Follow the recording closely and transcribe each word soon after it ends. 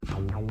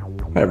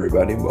Hi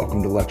everybody,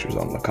 welcome to Lectures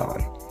on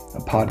Lacan, a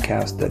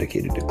podcast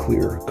dedicated to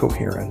clear,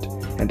 coherent,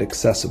 and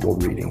accessible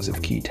readings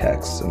of key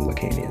texts in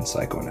Lacanian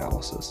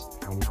psychoanalysis.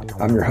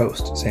 I'm your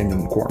host,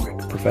 Samuel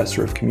McCormick,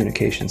 Professor of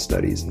Communication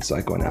Studies and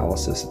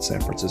Psychoanalysis at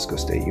San Francisco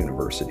State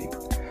University.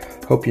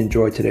 Hope you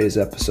enjoyed today's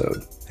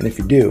episode, and if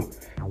you do,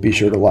 be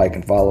sure to like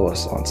and follow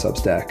us on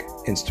Substack,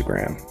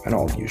 Instagram, and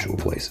all the usual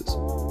places.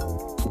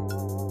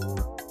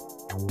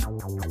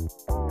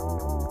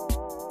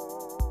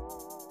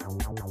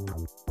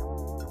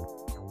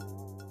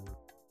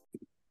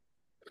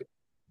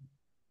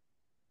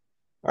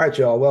 All right,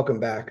 y'all, welcome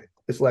back.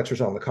 It's Lectures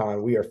on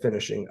Lacan. We are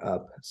finishing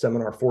up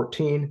Seminar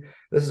 14.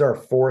 This is our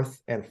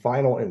fourth and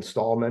final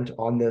installment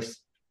on this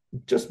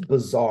just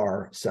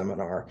bizarre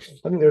seminar.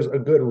 I think there's a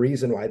good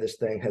reason why this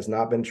thing has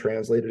not been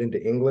translated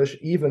into English,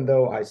 even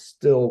though I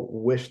still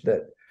wish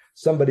that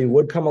somebody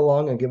would come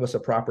along and give us a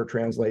proper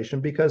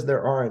translation, because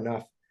there are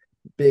enough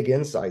big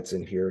insights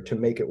in here to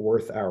make it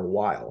worth our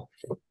while.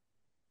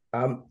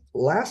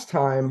 Last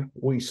time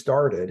we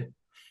started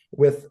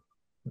with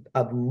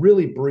a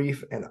really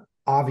brief and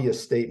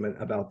obvious statement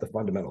about the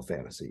fundamental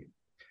fantasy.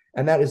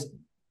 And that is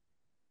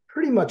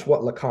pretty much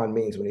what Lacan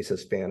means when he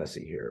says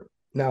fantasy here.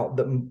 Now,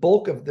 the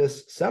bulk of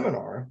this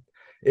seminar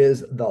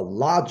is the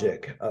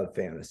logic of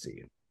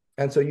fantasy.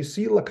 And so you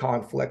see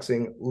Lacan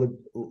flexing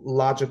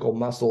logical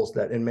muscles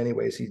that in many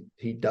ways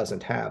he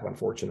doesn't have,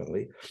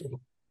 unfortunately.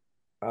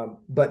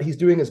 But he's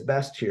doing his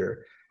best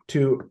here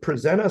to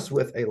present us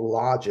with a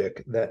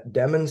logic that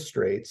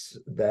demonstrates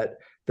that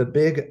the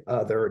big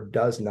other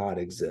does not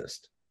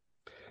exist.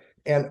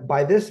 And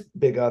by this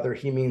big other,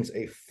 he means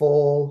a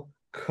full,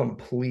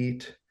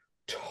 complete,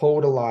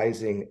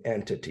 totalizing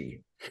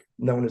entity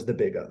known as the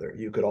big other.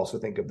 You could also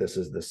think of this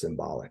as the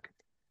symbolic.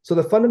 So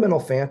the fundamental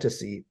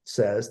fantasy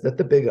says that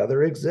the big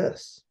other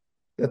exists,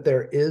 that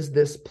there is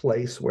this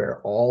place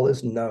where all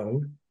is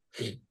known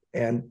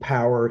and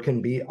power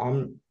can be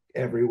on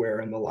everywhere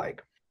and the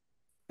like.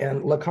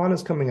 And Lacan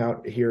is coming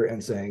out here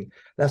and saying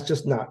that's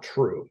just not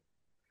true.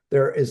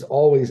 There is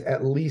always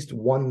at least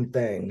one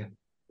thing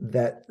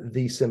that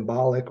the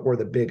symbolic or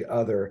the big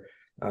other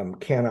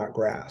cannot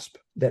grasp,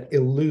 that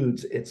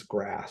eludes its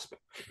grasp.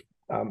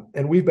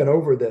 And we've been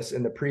over this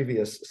in the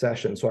previous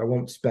session, so I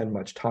won't spend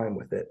much time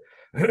with it.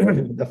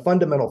 The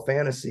fundamental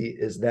fantasy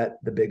is that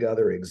the big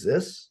other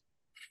exists.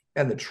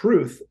 And the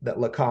truth that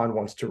Lacan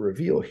wants to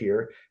reveal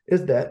here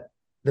is that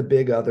the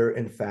big other,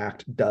 in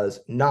fact, does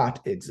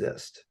not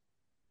exist.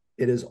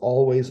 It is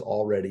always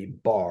already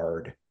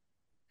barred.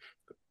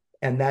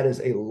 And that is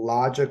a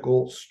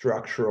logical,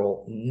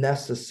 structural,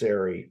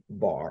 necessary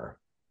bar.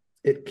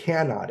 It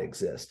cannot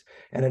exist.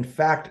 And in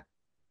fact,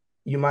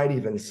 you might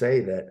even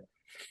say that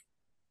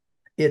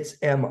its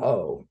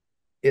MO,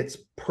 its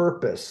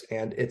purpose,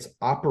 and its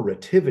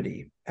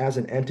operativity as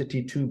an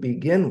entity to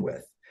begin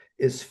with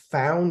is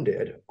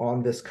founded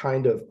on this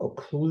kind of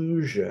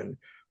occlusion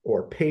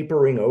or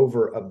papering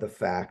over of the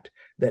fact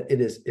that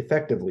it is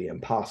effectively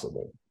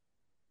impossible.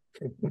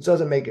 Which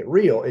doesn't make it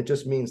real. It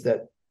just means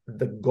that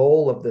the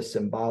goal of the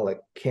symbolic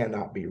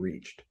cannot be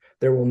reached.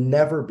 There will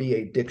never be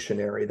a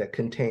dictionary that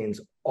contains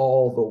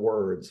all the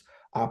words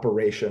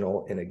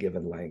operational in a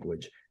given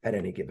language at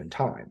any given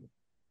time.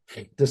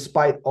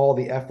 Despite all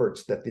the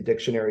efforts that the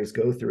dictionaries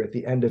go through at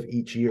the end of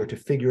each year to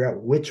figure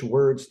out which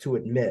words to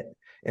admit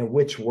and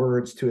which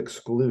words to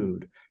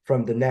exclude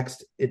from the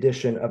next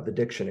edition of the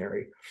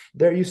dictionary,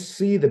 there you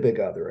see the big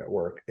other at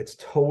work. It's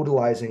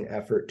totalizing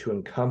effort to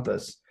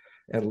encompass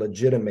and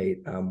legitimate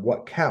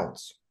what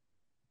counts.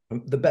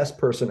 The best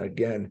person,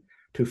 again,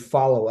 to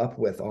follow up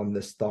with on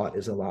this thought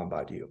is Alain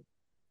Badiou.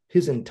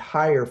 His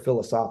entire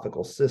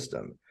philosophical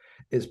system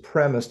is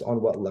premised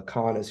on what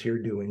Lacan is here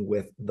doing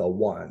with the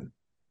one,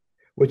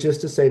 which is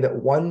to say that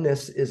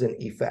oneness is an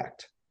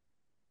effect.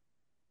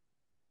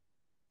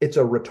 It's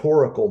a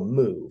rhetorical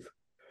move,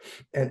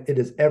 and it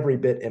is every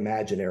bit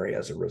imaginary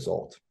as a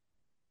result.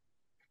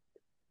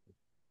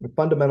 The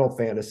fundamental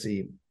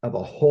fantasy of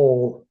a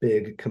whole,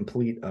 big,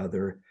 complete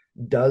other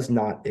does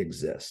not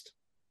exist.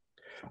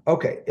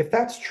 Okay, if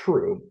that's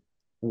true,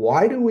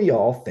 why do we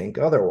all think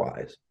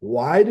otherwise?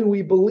 Why do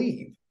we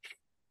believe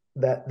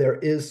that there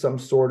is some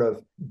sort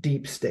of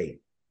deep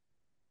state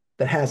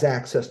that has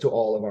access to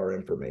all of our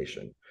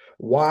information?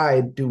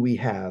 Why do we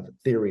have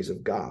theories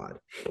of God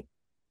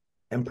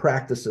and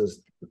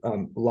practices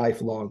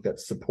lifelong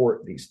that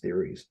support these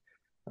theories?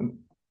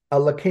 A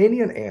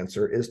Lacanian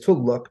answer is to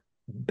look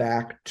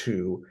back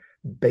to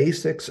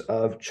basics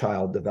of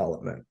child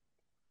development.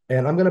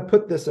 And I'm going to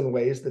put this in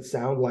ways that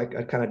sound like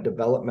a kind of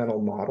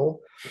developmental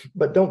model,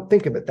 but don't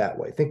think of it that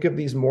way. Think of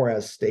these more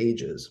as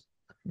stages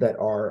that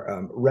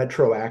are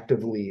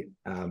retroactively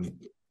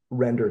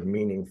rendered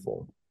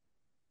meaningful.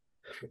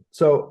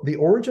 So the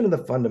origin of the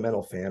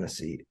fundamental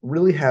fantasy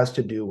really has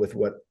to do with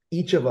what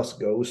each of us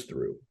goes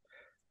through,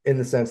 in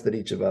the sense that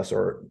each of us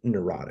are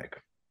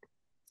neurotic.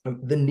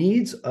 The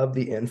needs of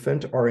the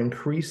infant are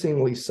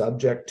increasingly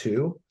subject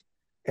to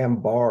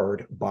and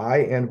barred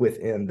by and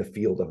within the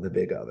field of the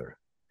big other.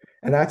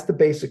 And that's the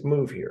basic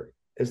move here,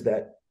 is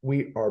that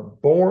We are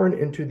born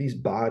into these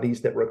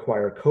bodies that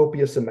require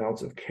copious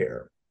amounts of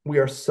care. We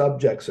are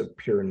subjects of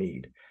pure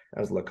need,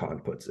 as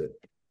Lacan puts it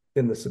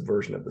in the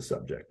Subversion of the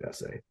Subject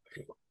essay.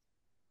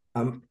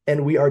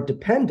 And we are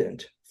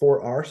dependent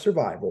for our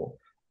survival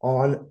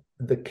on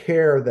the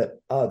care that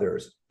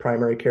others,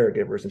 primary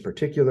caregivers in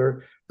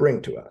particular,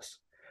 bring to us.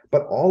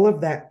 But all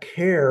of that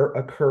care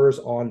occurs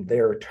on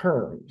their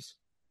terms.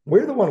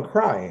 We're the one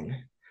crying,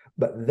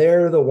 but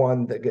they're the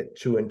one that get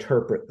to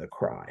interpret the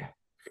cry.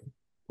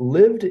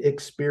 Lived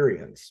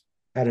experience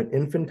at an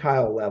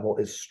infantile level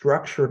is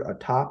structured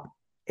atop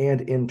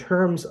and in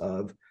terms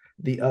of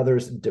the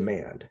other's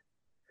demand.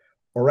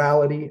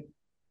 Orality,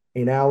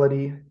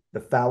 anality, the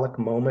phallic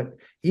moment,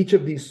 each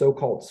of these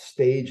so-called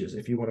stages,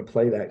 if you want to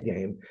play that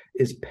game,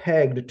 is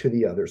pegged to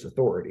the other's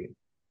authority.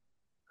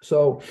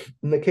 So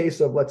in the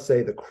case of, let's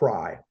say, the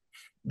cry,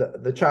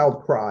 the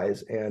child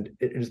cries, and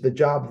it is the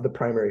job of the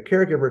primary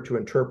caregiver to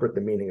interpret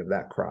the meaning of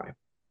that cry.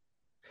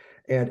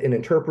 And in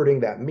interpreting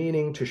that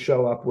meaning, to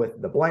show up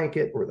with the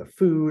blanket or the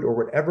food or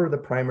whatever the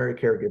primary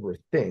caregiver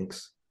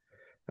thinks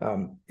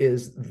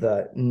is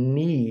the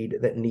need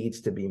that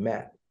needs to be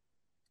met.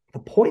 The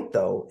point,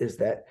 though, is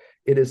that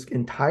it is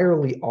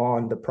entirely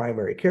on the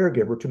primary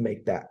caregiver to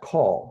make that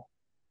call.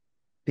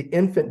 The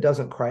infant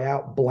doesn't cry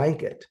out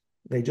blanket,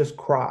 they just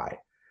cry.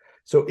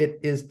 So it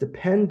is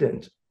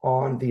dependent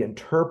on the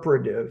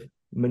interpretive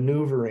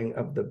maneuvering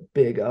of the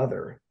big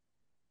other,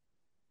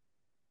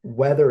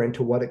 whether and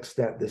to what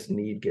extent this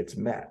need gets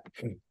met.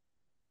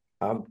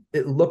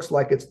 It looks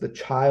like it's the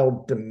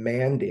child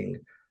demanding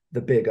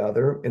the big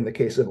other. In the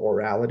case of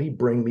orality,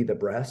 bring me the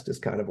breast is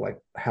kind of like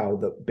how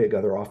the big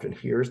other often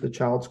hears the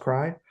child's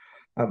cry.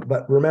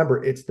 But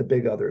remember, it's the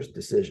big other's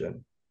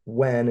decision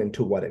when and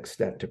to what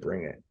extent to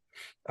bring it.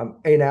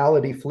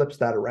 Anality flips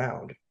that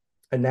around.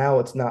 And now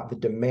it's not the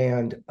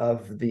demand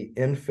of the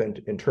infant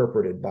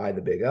interpreted by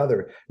the big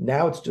other.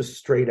 Now it's just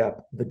straight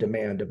up the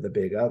demand of the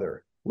big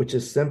other, which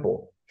is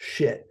simple: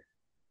 shit.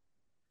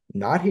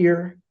 Not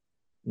here,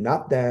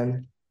 not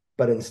then,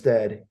 but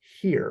instead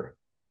here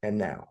and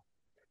now.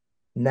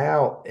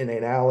 Now, in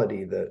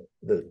anality,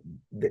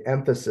 the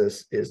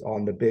emphasis is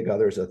on the big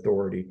other's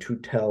authority to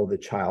tell the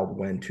child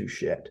when to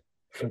shit.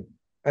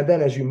 And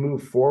then as you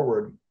move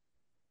forward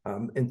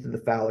into the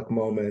phallic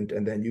moment,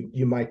 and then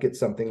you might get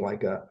something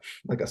like a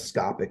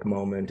scopic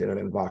moment and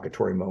an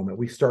invocatory moment,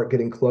 we start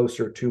getting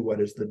closer to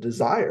what is the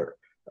desire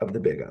of the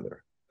big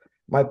other.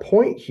 My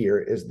point here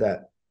is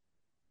that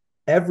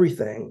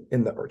everything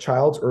in the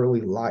child's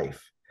early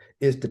life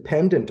is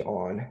dependent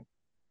on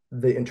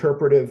the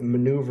interpretive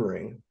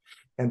maneuvering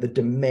and the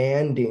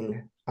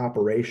demanding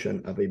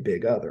operation of a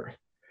big other,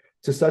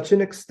 to such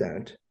an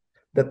extent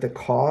that the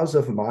cause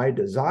of my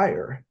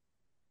desire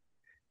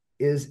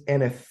is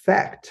an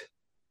effect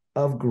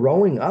of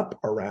growing up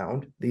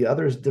around the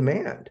other's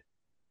demand.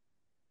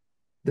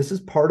 This is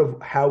part of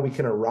how we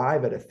can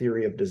arrive at a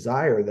theory of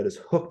desire that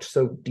is hooked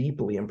so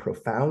deeply and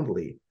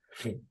profoundly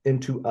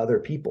into other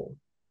people,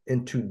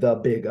 into the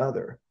big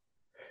other,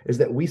 is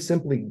that we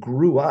simply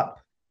grew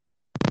up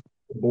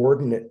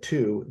subordinate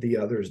to the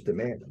other's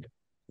demand.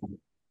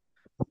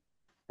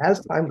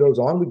 As time goes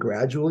on, we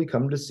gradually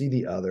come to see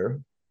the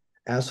other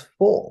as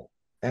full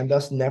and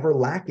thus never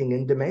lacking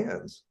in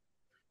demands,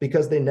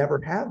 because they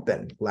never have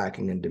been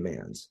lacking in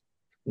demands.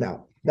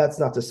 Now, that's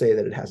not to say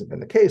that it hasn't been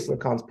the case.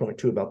 Lacan's point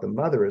too about the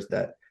mother is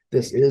that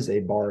this is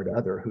a barred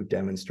other who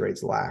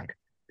demonstrates lack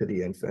to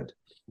the infant.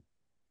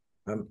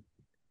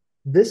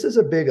 This is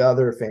a big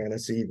other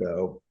fantasy,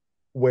 though,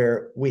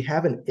 where we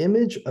have an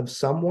image of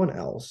someone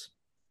else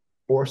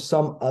or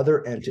some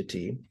other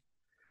entity,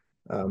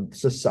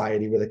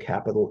 society with a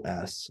capital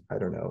S, I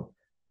don't know,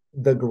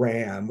 the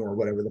gram or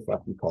whatever the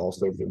fuck you call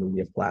social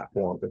media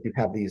platform, if you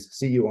have these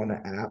see you on the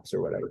apps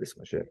or whatever, this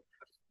kind of shit,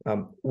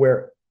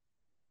 where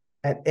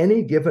at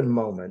any given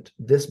moment,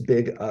 this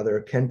big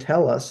other can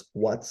tell us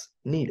what's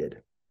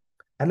needed.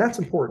 And that's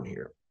important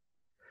here.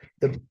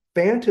 The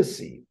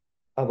fantasy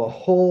of a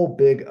whole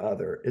big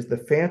other is the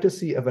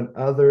fantasy of an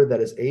other that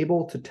is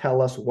able to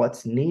tell us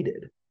what's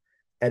needed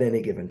at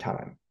any given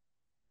time.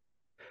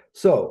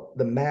 So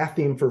the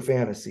matheme for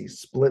fantasy,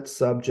 split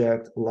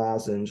subject,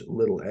 lozenge,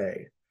 little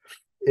a,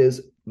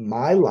 is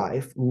my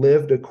life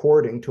lived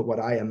according to what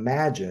I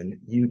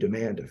imagine you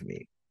demand of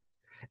me.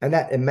 And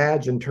that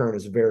imagine turn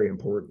is very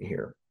important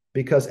here,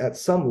 because at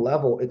some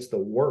level, it's the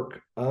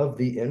work of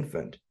the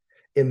infant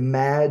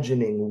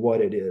imagining what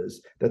it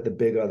is that the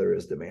big other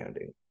is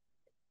demanding.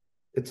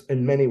 It's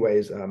in many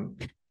ways an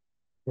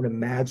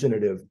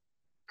imaginative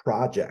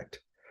project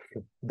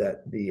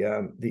that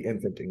the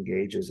infant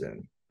engages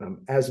in,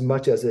 as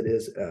much as it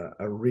is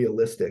a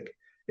realistic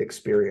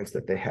experience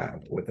that they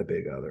have with a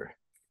big other.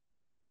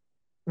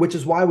 Which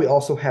is why we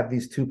also have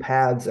these two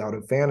paths out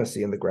of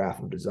fantasy in the graph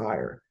of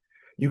desire.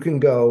 You can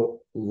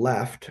go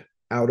left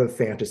out of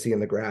fantasy in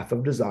the graph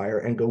of desire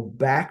and go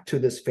back to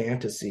this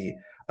fantasy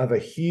of a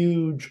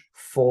huge,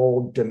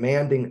 full,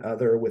 demanding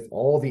other with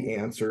all the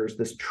answers,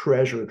 this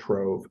treasure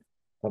trove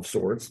of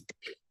sorts.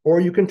 Or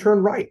you can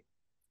turn right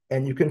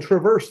and you can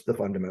traverse the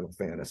fundamental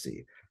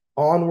fantasy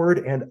onward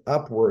and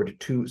upward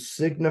to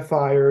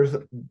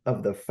signifiers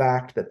of the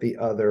fact that the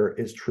other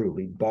is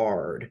truly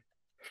barred.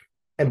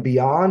 And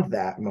beyond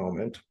that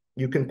moment,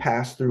 you can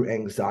pass through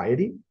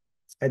anxiety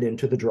and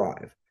into the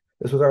drive.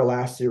 This was our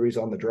last series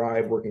on the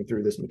drive, working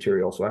through this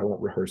material, so I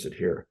won't rehearse it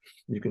here.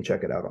 You can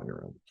check it out on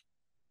your own.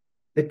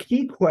 The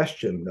key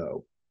question,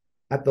 though,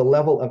 at the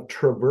level of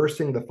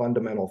traversing the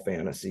fundamental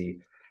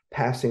fantasy,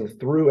 passing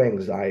through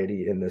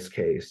anxiety in this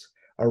case,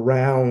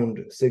 around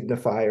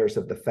signifiers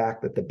of the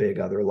fact that the big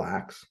other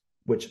lacks,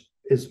 which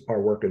is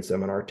our work in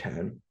Seminar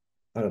 10,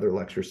 another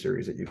lecture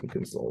series that you can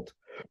consult.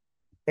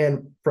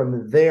 And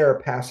from there,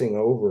 passing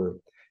over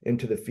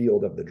into the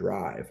field of the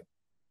drive.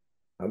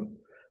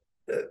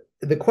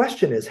 The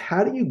question is,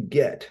 how do you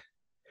get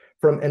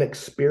from an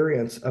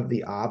experience of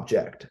the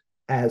object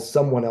as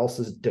someone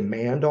else's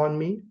demand on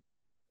me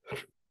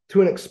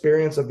to an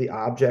experience of the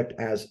object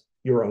as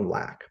your own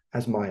lack,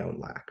 as my own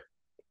lack?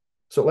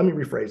 So let me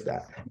rephrase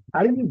that.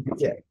 How do you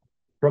get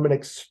from an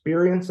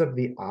experience of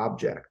the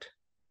object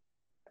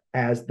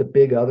as the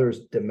big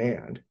other's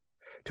demand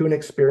to an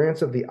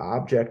experience of the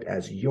object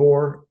as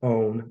your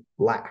own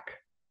lack?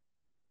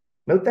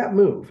 Note that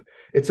move.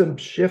 It's a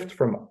shift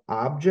from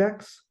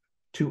objects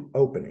to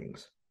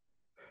openings,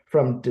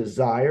 from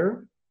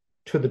desire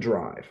to the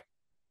drive,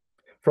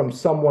 from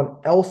someone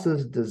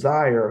else's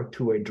desire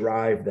to a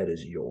drive that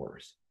is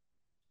yours.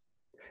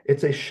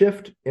 It's a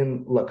shift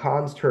in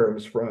Lacan's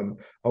terms from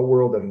a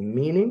world of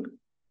meaning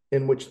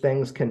in which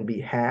things can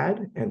be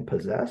had and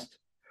possessed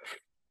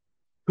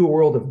to a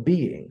world of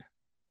being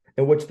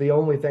in which the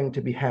only thing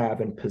to be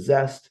have and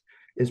possessed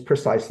is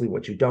precisely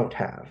what you don't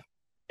have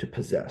to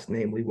possess,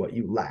 namely what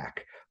you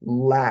lack.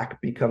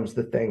 Lack becomes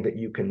the thing that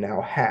you can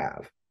now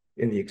have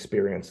in the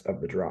experience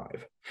of the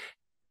drive.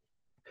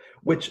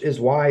 Which is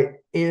why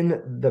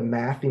in the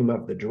matheme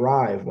of the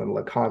drive, when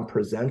Lacan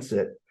presents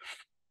it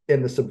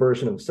in the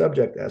Subversion of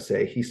Subject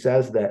essay, he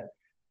says that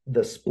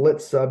the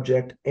split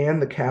subject and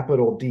the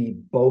capital D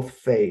both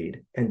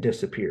fade and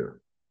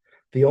disappear.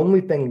 The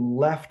only thing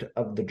left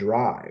of the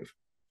drive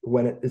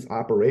when it is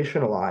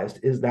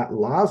operationalized is that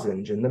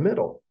lozenge in the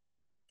middle,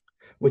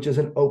 which is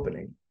an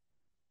opening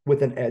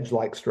with an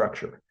edge-like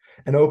structure,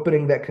 an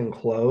opening that can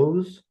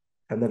close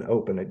and then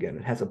open again.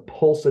 It has a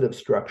pulsative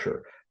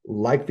structure,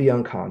 like the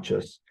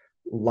unconscious,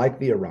 like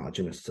the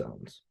erogenous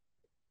zones.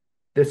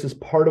 This is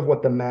part of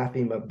what the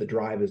matheme of the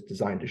drive is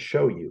designed to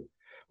show you.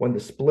 When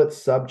the split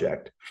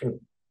subject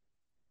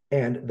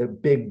and the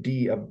big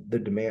D of the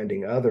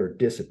demanding other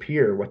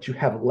disappear, what you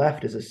have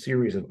left is a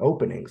series of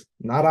openings,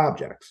 not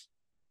objects.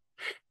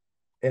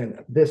 And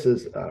this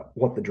is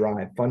what the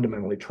drive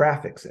fundamentally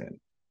traffics in,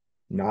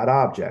 not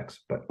objects,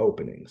 but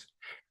openings.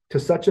 To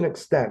such an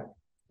extent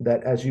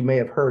that, as you may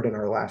have heard in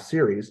our last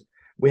series,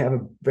 we have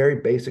a very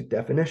basic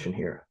definition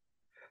here.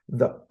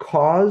 The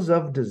cause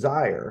of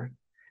desire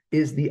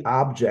is the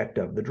object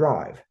of the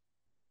drive,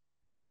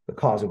 the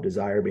cause of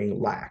desire being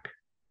lack.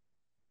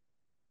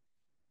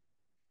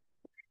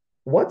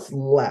 What's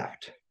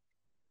left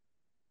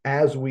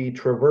as we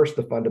traverse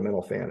the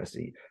fundamental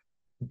fantasy,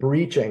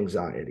 breach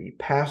anxiety,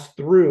 pass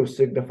through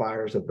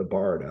signifiers of the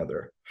barred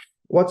other?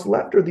 What's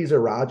left are these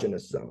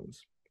erogenous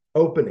zones,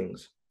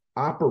 openings,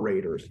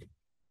 operators,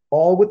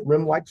 all with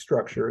rim-like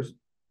structures,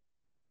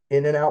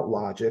 in and out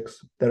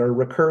logics that are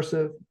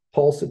recursive,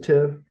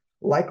 pulsative,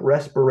 like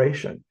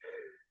respiration.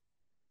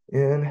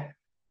 In,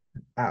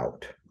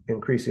 out.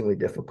 Increasingly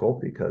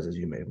difficult because, as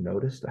you may have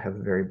noticed, I have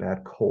a very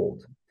bad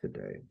cold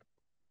today.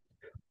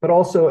 But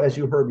also, as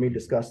you heard me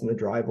discuss in the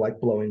drive, like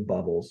blowing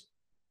bubbles,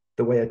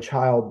 the way a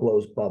child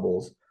blows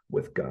bubbles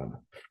with gum.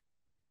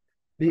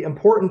 The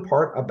important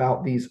part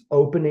about these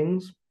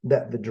openings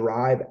that the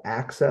drive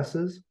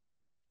accesses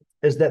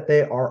is that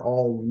they are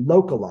all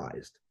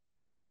localized.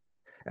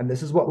 And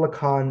this is what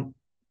Lacan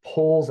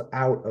pulls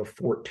out of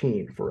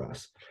 14 for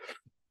us,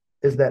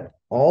 is that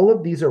all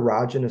of these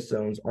erogenous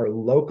zones are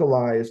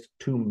localized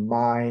to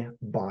my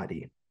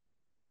body.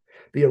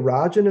 The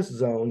erogenous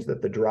zones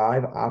that the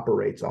drive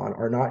operates on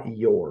are not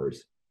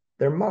yours,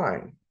 they're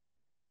mine.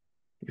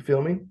 You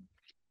feel me?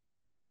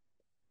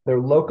 They're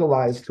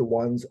localized to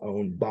one's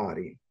own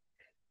body.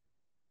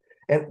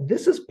 And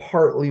this is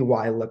partly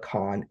why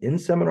Lacan, in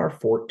Seminar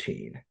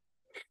 14,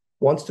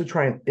 wants to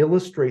try and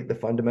illustrate the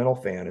fundamental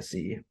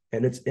fantasy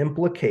and its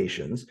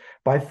implications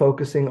by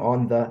focusing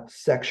on the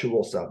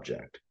sexual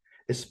subject,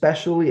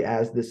 especially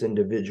as this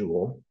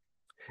individual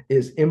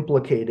is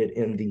implicated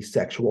in the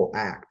sexual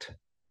act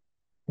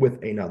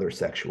with another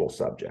sexual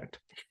subject.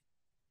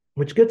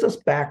 Which gets us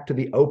back to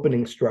the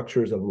opening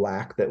structures of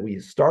lack that we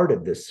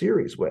started this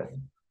series with.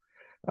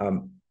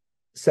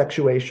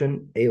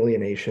 Sexuation,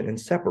 alienation, and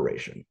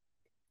separation.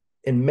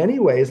 In many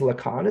ways,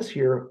 Lacan is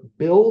here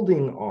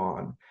building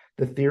on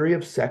the theory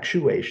of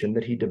sexuation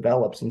that he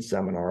develops in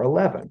Seminar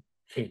 11,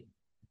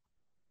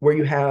 where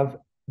you have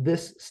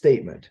this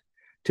statement: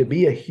 to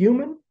be a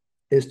human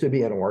is to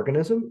be an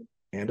organism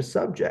and a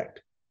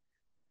subject.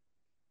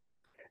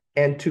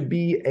 And to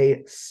be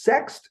a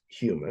sexed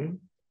human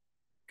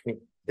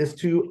is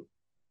to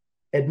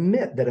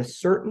admit that a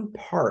certain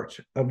part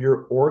of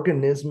your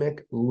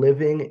organismic,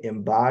 living,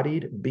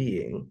 embodied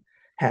being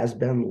has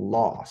been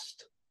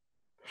lost.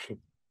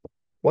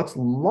 What's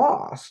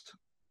lost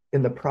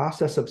in the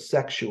process of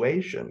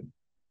sexuation,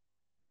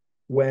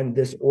 when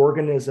this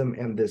organism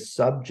and this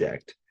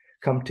subject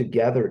come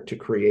together to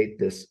create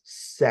this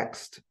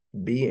sexed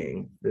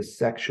being, this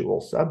sexual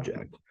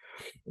subject,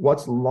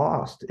 what's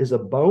lost is a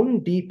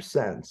bone deep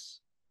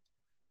sense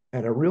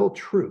and a real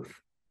truth.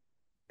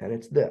 And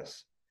it's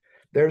this: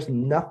 there's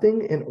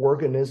nothing in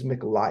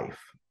organismic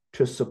life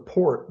to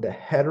support the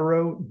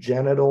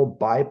heterogenital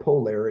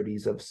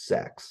bipolarities of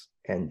sex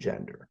and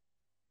gender.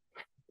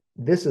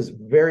 This is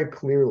very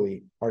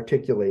clearly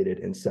articulated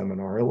in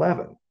Seminar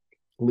 11,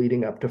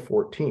 leading up to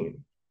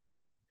 14.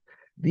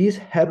 These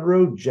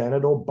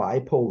heterogenital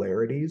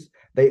bipolarities,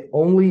 they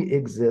only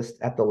exist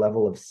at the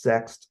level of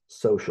sexed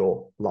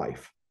social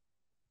life.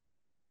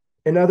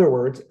 In other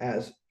words,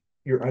 as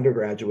your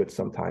undergraduates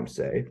sometimes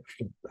say,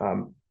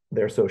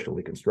 they're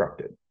socially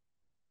constructed.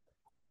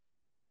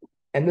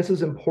 And this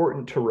is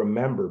important to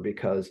remember,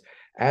 because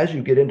as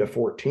you get into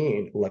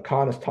 14,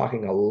 Lacan is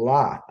talking a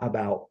lot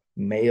about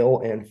male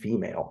and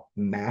female,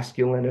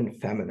 masculine and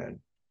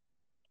feminine,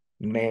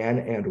 man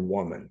and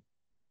woman.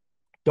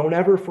 Don't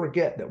ever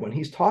forget that when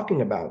he's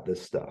talking about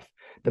this stuff,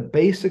 the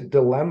basic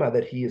dilemma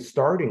that he is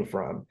starting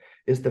from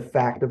is the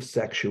fact of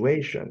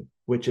sexuation,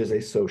 which is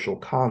a social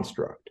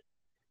construct.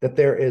 That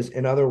there is,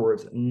 in other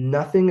words,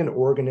 nothing in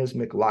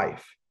organismic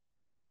life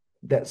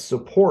that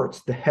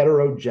supports the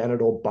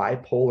heterogenital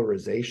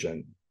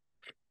bipolarization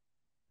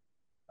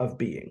of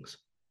beings.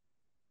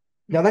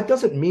 Now, that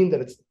doesn't mean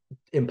that it's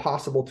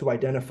impossible to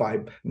identify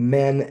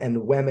men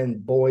and women,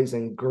 boys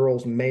and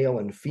girls, male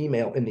and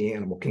female in the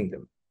animal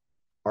kingdom,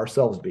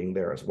 ourselves being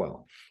there as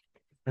well.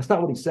 That's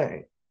not what he's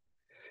saying.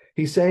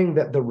 He's saying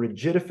that the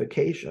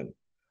rigidification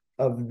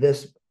of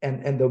this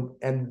and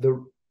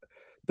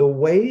the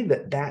way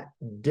that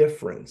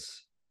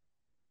difference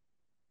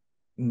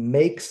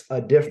makes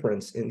a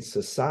difference in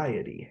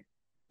society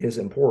is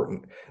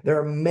important. There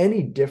are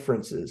many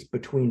differences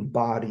between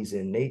bodies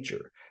in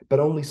nature, but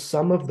only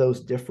some of those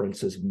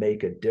differences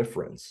make a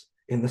difference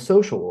in the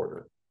social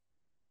order.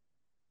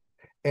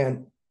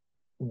 And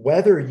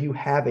whether you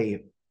have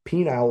a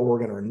penile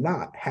organ or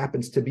not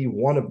happens to be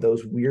one of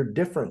those weird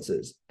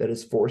differences that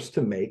is forced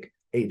to make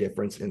a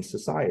difference in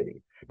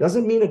society.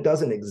 Doesn't mean it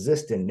doesn't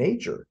exist in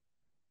nature.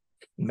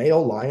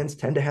 Male lions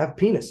tend to have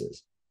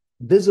penises,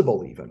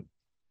 visible even.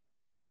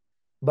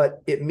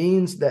 But it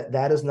means that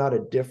that is not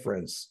a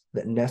difference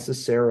that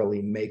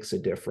necessarily makes a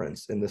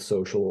difference in the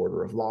social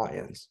order of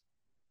lions.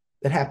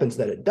 It happens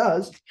that it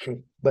does,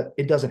 but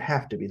it doesn't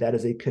have to be. That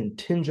is a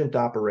contingent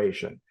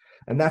operation.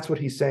 And that's what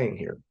he's saying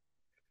here.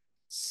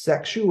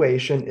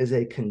 Sexuation is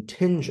a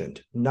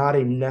contingent, not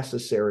a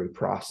necessary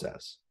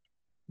process.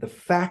 The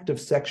fact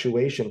of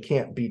sexuation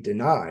can't be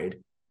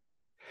denied,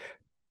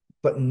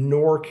 but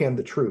nor can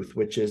the truth,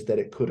 which is that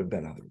it could have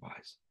been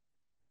otherwise.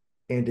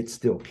 And it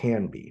still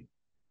can be.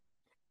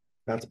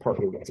 That's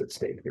partly what's at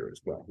stake here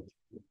as well.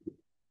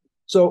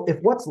 So if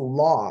what's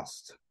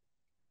lost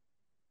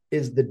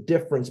is the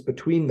difference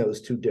between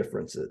those two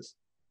differences,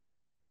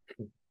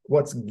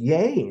 what's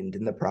gained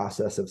in the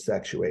process of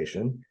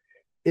sexuation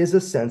is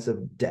a sense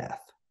of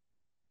death.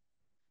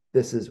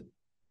 This is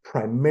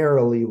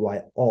primarily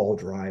why all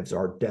drives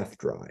are death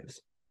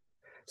drives.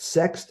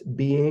 Sexed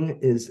being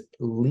is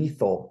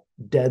lethal,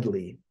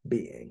 deadly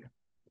being.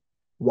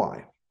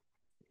 Why?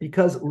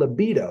 Because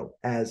libido,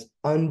 as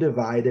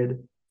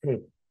undivided,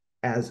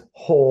 as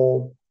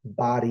whole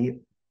body,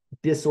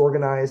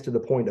 disorganized to the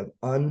point of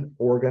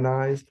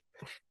unorganized,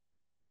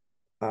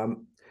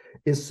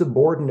 is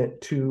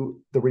subordinate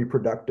to the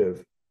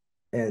reproductive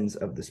ends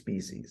of the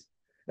species.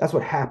 That's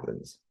what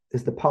happens,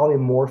 is the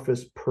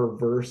polymorphous,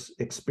 perverse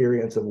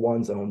experience of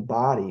one's own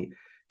body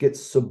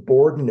gets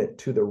subordinate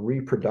to the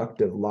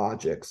reproductive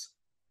logics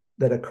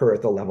that occur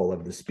at the level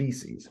of the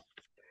species.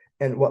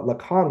 And what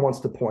Lacan wants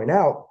to point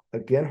out,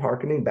 again,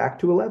 hearkening back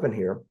to 11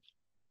 here,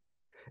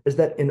 is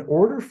that in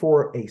order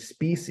for a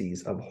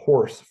species of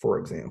horse, for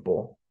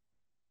example,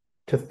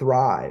 to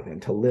thrive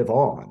and to live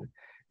on,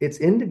 its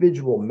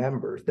individual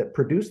members that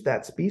produce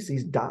that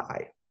species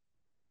die.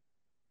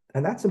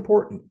 And that's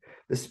important.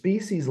 The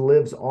species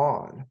lives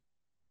on.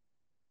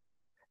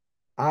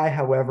 I,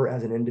 however,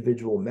 as an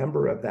individual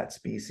member of that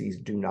species,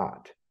 do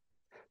not.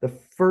 The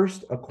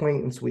first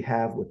acquaintance we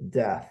have with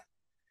death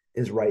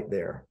is right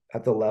there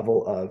at the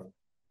level of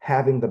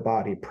having the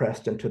body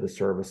pressed into the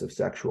service of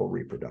sexual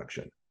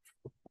reproduction.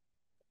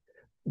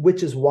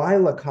 Which is why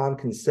Lacan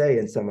can say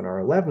in Seminar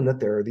 11 that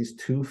there are these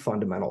two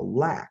fundamental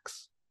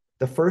lacks.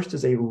 The first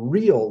is a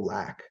real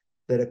lack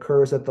that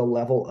occurs at the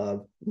level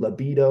of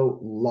libido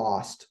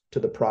lost to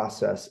the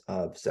process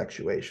of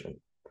sexuation.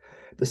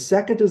 The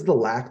second is the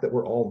lack that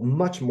we're all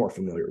much more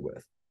familiar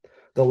with,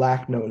 the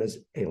lack known as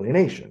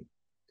alienation,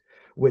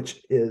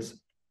 which is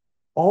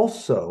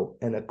also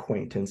an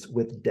acquaintance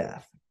with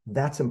death.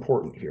 That's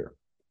important here.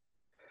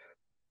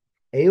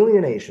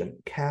 Alienation,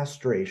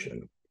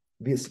 castration,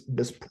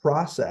 this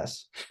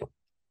process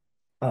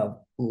of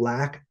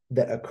lack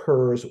that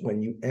occurs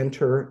when you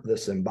enter the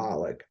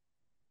symbolic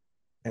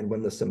and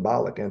when the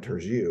symbolic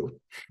enters you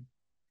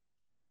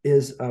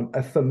is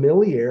a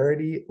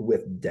familiarity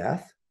with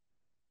death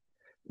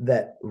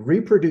that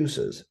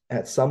reproduces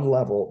at some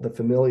level the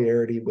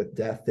familiarity with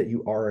death that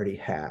you already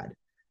had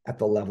at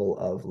the level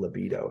of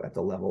libido, at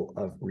the level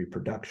of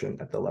reproduction,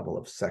 at the level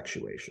of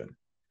sexuation.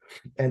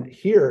 And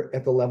here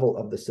at the level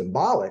of the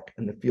symbolic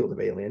in the field of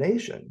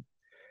alienation,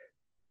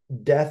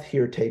 death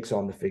here takes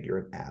on the figure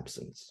of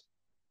absence.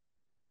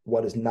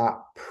 What is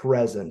not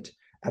present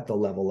at the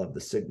level of the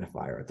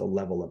signifier, at the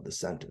level of the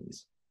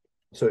sentence.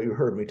 So you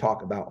heard me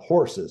talk about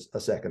horses a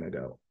second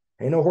ago.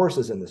 Ain't no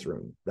horses in this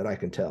room that I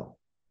can tell.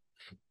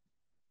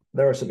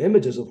 There are some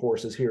images of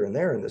horses here and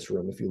there in this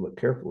room. If you look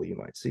carefully, you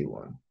might see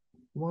one.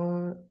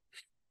 What?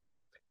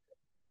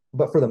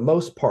 But for the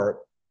most part,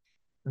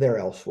 they're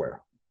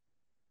elsewhere.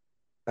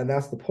 And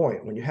that's the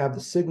point. When you have the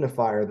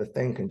signifier, the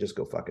thing can just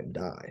go fucking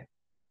die.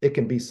 It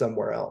can be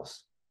somewhere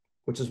else,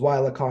 which is why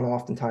Lacan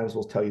oftentimes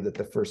will tell you that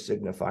the first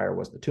signifier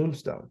was the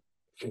tombstone.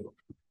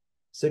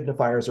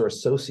 Signifiers are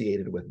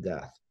associated with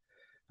death.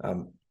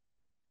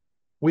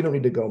 We don't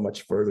need to go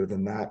much further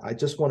than that. I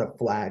just want to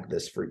flag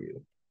this for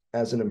you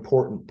as an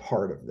important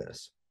part of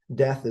this.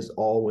 Death is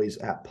always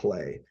at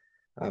play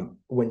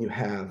when you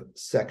have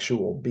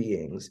sexual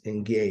beings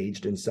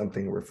engaged in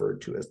something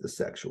referred to as the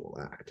sexual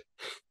act.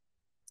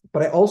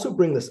 But I also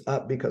bring this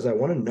up because I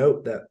want to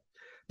note that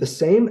the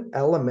same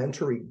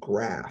elementary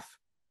graph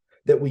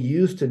that we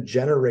use to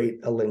generate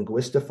a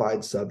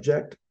linguistified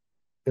subject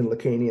in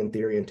Lacanian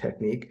theory and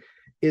technique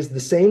is the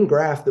same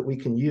graph that we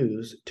can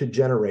use to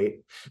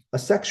generate a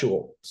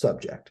sexual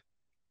subject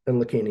in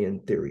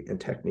Lacanian theory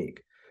and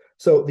technique.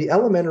 So the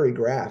elementary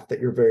graph that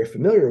you're very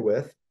familiar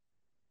with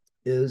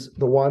is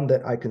the one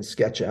that I can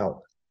sketch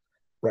out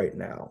right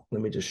now.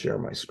 Let me just share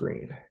my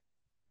screen.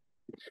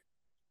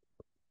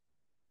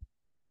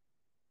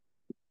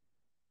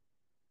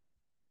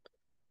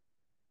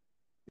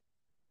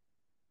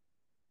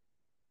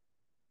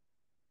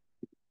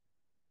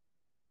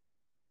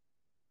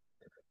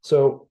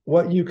 So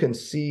what you can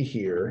see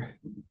here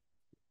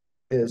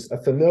is a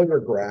familiar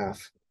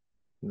graph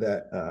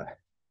that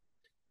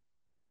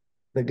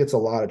that gets a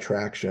lot of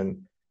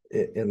traction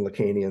in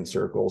Lacanian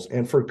circles,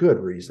 and for good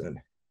reason.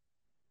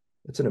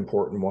 It's an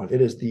important one.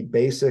 It is the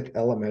basic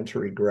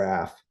elementary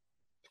graph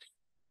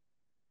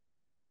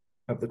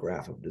of the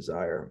graph of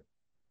desire.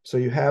 So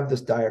you have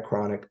this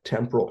diachronic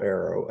temporal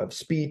arrow of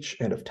speech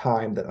and of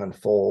time that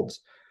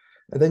unfolds,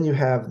 and then you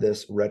have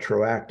this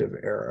retroactive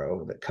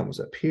arrow that comes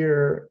up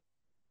here.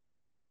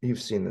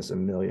 You've seen this a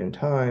million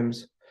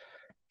times.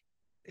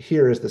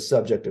 Here is the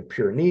subject of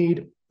pure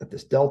need at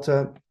this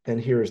delta, and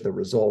here is the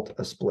result,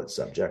 a split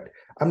subject.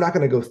 I'm not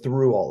going to go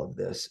through all of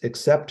this,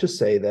 except to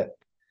say that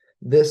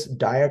this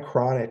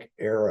diachronic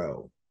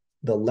arrow,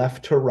 the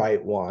left to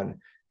right one,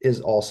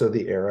 is also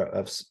the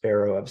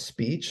arrow of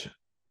speech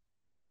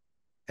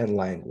and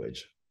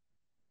language.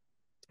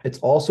 It's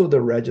also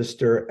the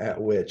register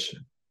at which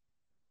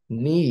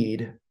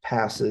need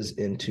passes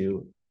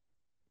into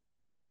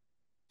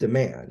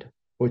demand,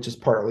 which is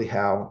partly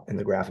how in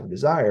the graph of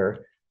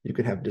desire, you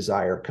can have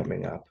desire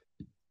coming up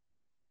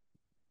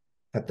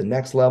at the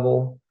next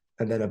level,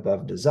 and then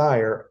above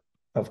desire,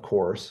 of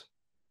course,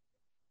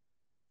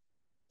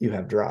 you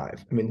have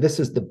drive. I mean, this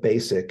is the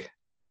basic.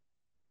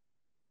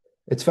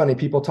 It's funny,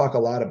 people talk a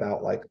lot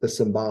about like the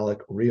symbolic,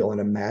 real,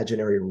 and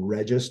imaginary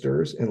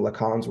registers in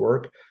Lacan's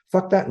work.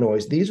 Fuck that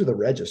noise. These are the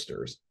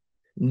registers: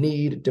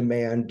 need,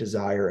 demand,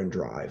 desire, and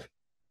drive.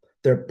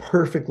 They're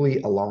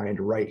perfectly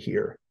aligned right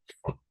here.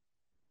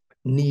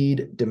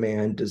 Need,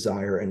 demand,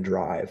 desire, and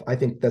drive. I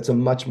think that's a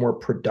much more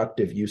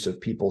productive use of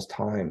people's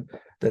time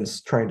than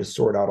trying to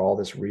sort out all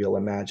this real,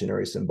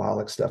 imaginary,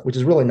 symbolic stuff, which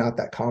is really not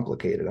that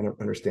complicated. I don't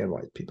understand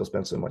why people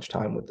spend so much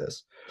time with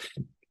this.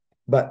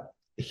 But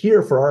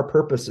here, for our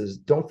purposes,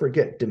 don't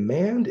forget,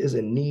 demand is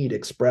a need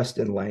expressed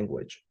in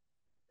language.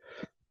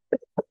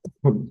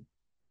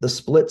 The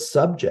split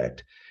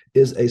subject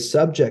is a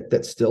subject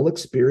that still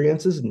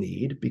experiences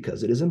need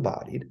because it is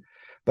embodied,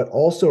 but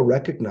also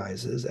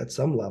recognizes at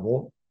some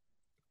level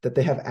that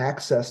they have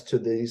access to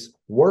these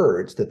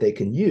words that they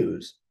can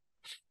use.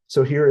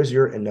 So here is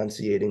your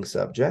enunciating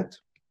subject,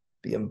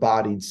 the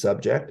embodied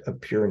subject of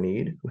pure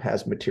need, who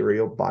has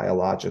material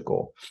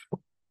biological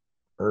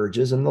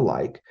urges and the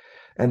like.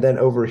 And then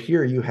over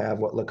here, you have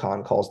what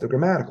Lacan calls the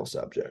grammatical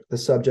subject, the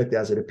subject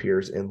as it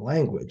appears in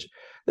language.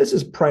 This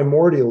is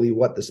primordially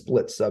what the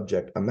split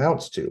subject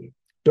amounts to.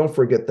 Don't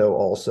forget, though,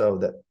 also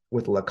that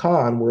with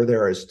Lacan, where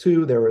there is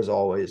two, there is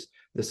always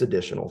this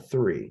additional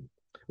three,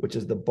 which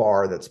is the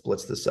bar that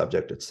splits the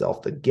subject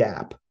itself, the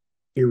gap,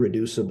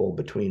 irreducible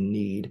between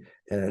need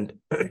and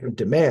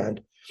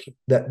demand,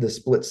 that the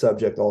split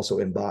subject also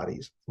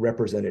embodies,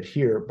 represented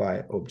here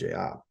by objet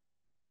A.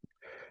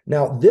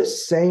 Now,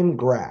 this same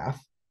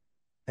graph,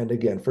 and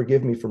again,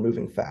 forgive me for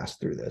moving fast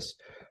through this,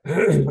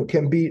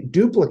 can be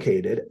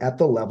duplicated at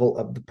the level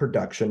of the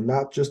production,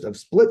 not just of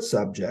split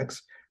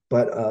subjects,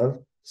 but of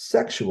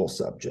sexual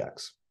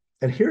subjects.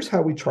 And here's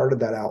how we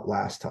charted that out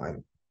last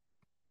time.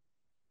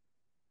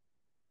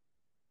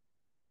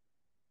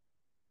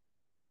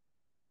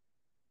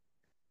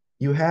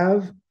 you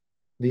have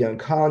the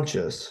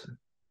unconscious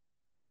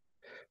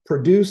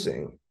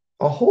producing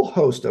a whole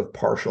host of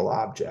partial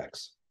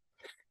objects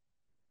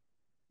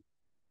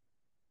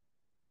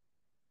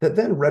that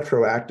then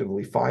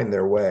retroactively find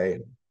their way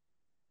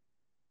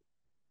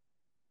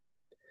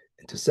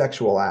into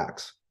sexual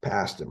acts,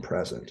 past and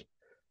present.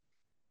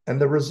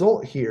 And the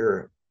result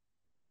here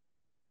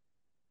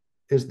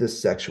is this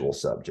sexual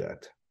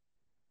subject.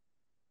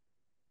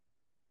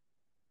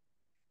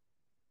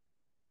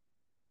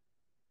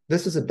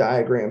 This is a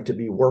diagram to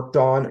be worked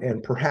on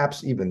and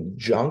perhaps even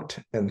junked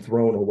and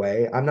thrown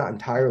away. I'm not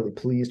entirely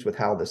pleased with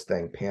how this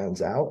thing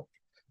pans out,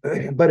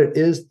 but it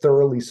is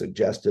thoroughly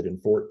suggested in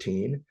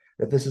 14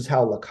 that this is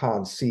how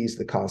Lacan sees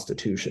the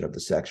constitution of the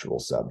sexual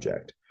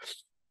subject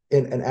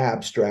in an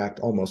abstract,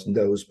 almost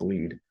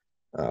nosebleed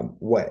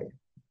way.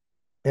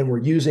 And we're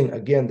using,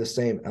 again, the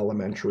same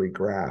elementary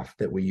graph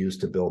that we use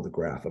to build the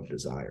graph of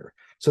desire.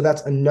 So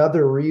that's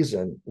another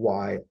reason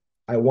why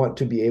I want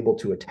to be able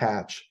to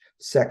attach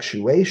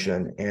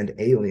sexuation and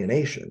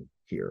alienation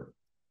here.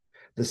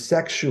 The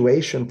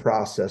sexuation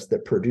process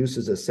that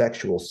produces a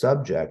sexual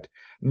subject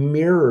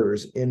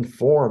mirrors in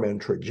form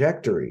and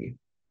trajectory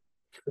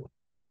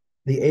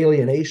the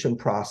alienation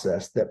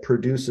process that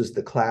produces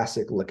the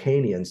classic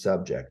Lacanian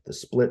subject, the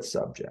split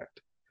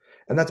subject.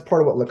 And that's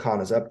part of what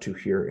Lacan is up to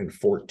here in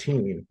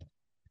 14,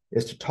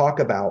 is to talk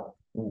about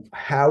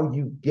how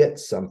you get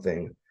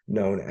something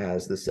known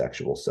as the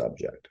sexual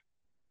subject.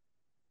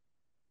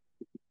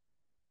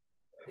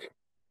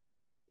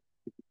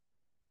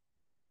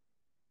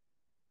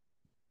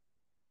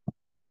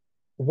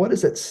 What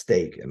is at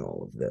stake in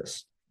all of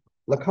this?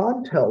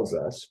 Lacan tells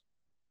us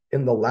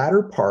in the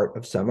latter part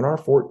of Seminar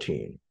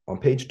 14, on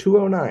page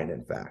 209,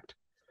 in fact,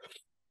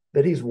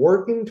 that he's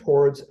working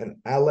towards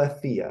an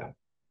aletheia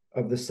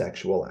of the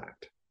sexual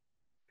act.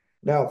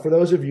 Now, for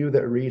those of you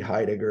that read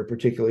Heidegger,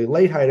 particularly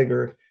late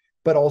Heidegger,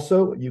 but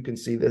also you can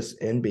see this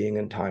in Being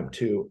and Time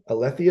too,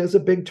 aletheia is a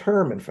big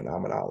term in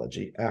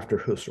phenomenology after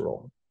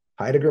Husserl.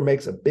 Heidegger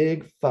makes a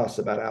big fuss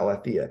about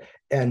aletheia,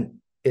 and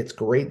it's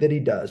great that he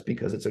does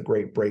because it's a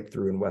great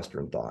breakthrough in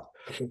Western thought.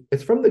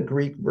 It's from the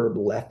Greek verb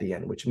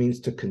lethein, which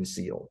means to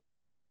conceal.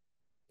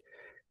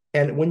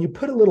 And when you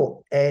put a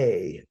little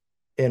a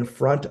in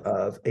front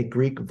of a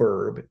Greek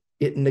verb,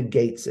 it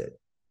negates it.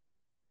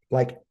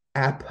 Like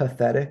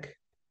apathetic,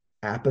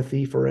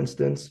 apathy, for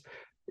instance,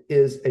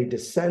 is a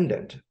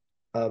descendant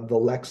of the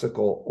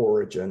lexical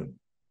origin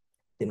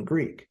in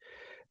Greek.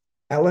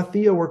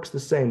 Aletheia works the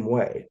same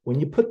way. When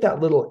you put that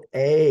little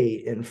a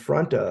in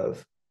front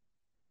of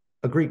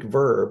a Greek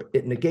verb,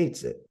 it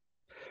negates it.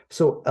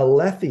 So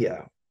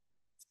aletheia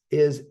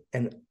is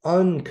an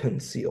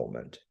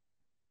unconcealment.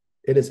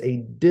 It is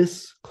a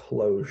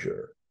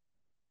disclosure.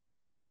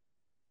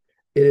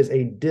 It is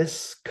a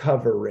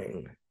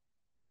discovering,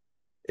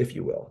 if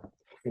you will.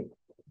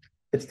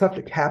 It's tough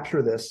to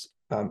capture this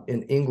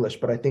in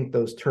English, but I think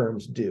those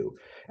terms do.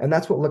 And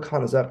that's what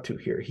Lacan is up to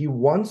here. He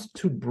wants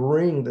to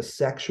bring the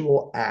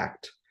sexual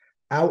act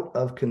out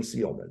of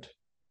concealment.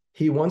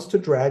 He wants to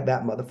drag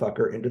that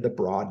motherfucker into the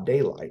broad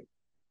daylight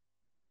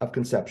of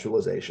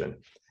conceptualization,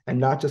 and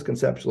not just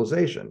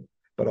conceptualization,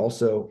 but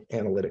also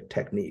analytic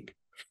technique.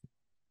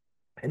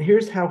 And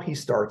here's how he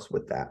starts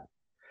with that.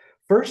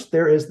 First,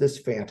 there is this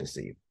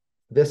fantasy.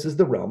 This is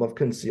the realm of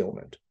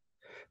concealment.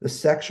 The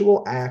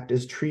sexual act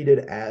is treated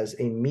as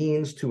a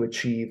means to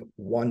achieve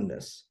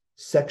oneness,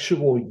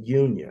 sexual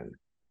union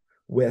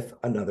with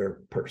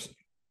another person.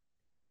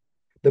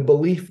 The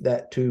belief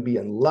that to be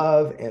in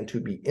love and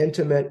to be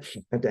intimate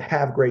and to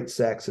have great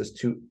sex is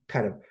to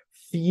kind of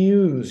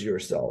fuse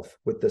yourself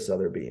with this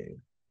other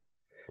being.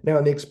 Now,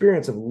 in the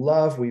experience of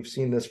love, we've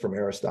seen this from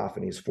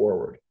Aristophanes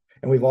forward.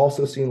 And we've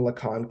also seen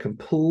Lacan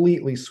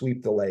completely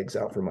sweep the legs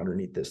out from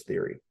underneath this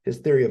theory. His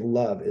theory of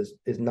love is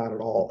not at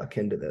all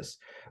akin to this.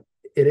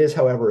 It is,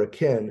 however,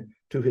 akin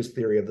to his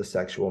theory of the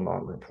sexual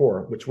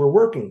non-rapport, which we're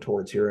working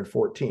towards here in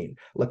 14.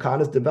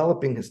 Lacan is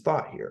developing his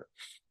thought here.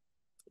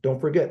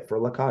 Don't forget, for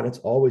Lacan, it's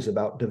always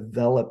about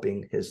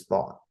developing his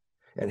thought.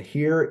 And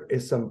here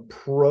is some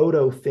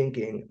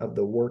proto-thinking of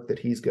the work that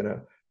he's going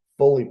to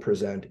fully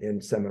present in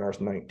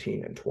seminars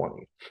 19 and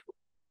 20.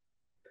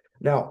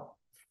 Now,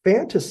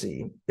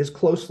 fantasy is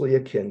closely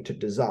akin to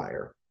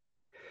desire.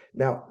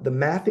 Now, the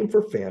mapping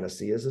for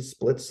fantasy is a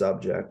split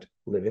subject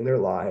living their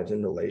lives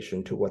in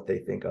relation to what they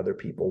think other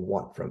people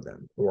want from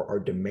them or are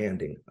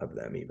demanding of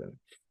them even.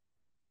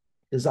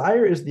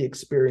 Desire is the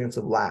experience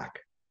of lack,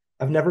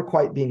 of never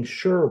quite being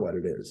sure what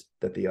it is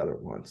that the other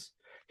wants.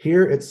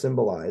 Here it's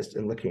symbolized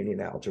in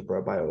Lacanian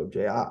algebra by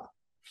OJA.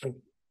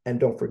 And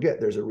don't forget,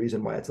 there's a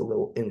reason why it's a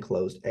little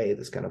enclosed A,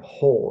 this kind of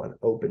hole, an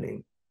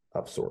opening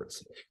of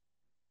sorts.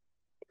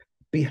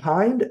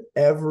 Behind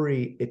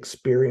every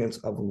experience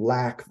of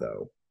lack,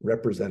 though,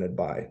 represented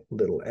by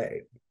little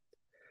a,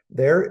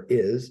 there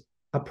is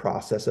a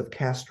process of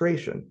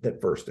castration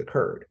that first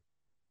occurred.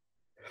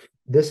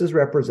 This is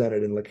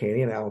represented in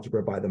Lacanian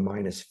algebra by the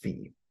minus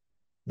phi,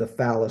 the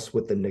phallus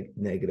with the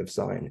negative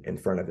sign in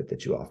front of it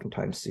that you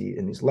oftentimes see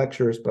in these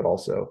lectures, but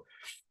also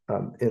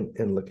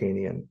in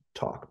Lacanian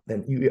talk.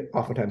 And you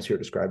oftentimes hear it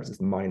described as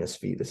this minus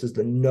phi. This is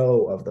the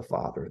no of the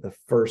Father, the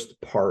first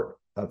part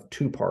of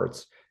two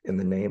parts in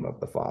the name of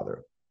the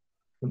Father.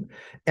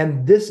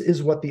 And this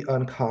is what the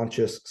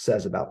unconscious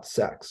says about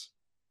sex.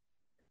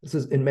 This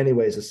is in many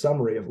ways a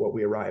summary of what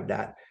we arrived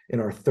at in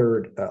our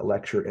third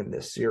lecture in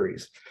this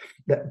series,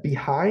 that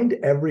behind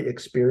every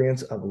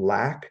experience of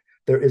lack,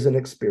 there is an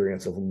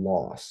experience of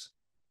loss.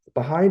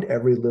 Behind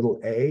every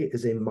little a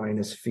is a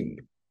minus phi.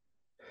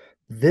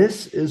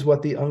 This is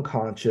what the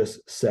unconscious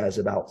says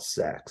about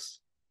sex.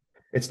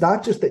 It's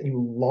not just that you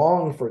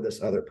long for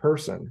this other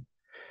person.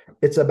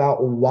 It's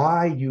about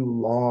why you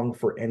long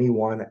for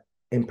anyone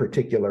in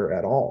particular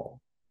at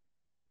all.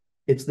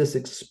 It's this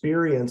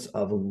experience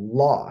of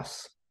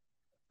loss,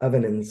 of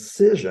an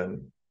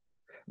incision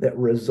that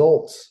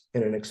results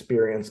in an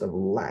experience of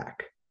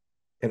lack.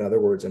 In other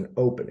words, an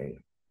opening.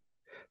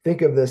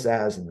 Think of this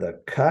as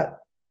the cut,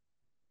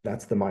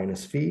 that's the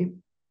minus phi,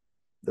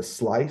 the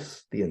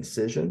slice, the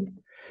incision,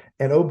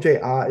 and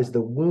objet A is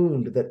the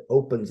wound that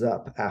opens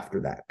up after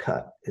that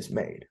cut is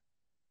made.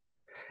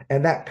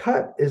 And that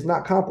cut is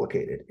not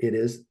complicated. It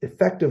is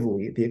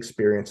effectively the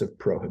experience of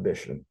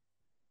prohibition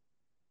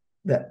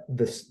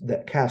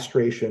that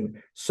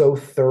castration so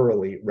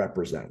thoroughly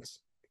represents.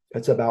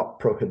 It's about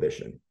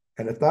prohibition.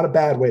 And it's not a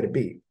bad way to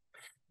be.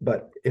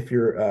 But if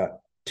you're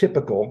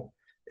typical,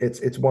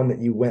 it's one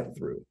that you went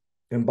through.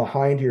 And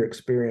behind your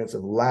experience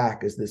of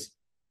lack is this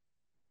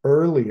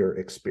earlier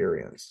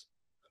experience,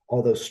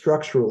 although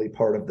structurally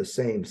part of the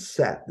same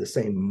set, the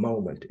same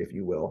moment, if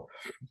you will,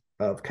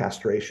 of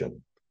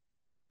castration.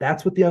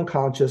 That's what the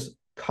unconscious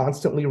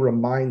constantly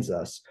reminds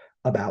us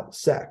about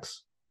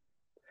sex,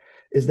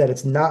 is that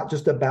it's not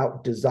just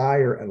about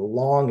desire and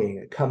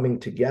longing coming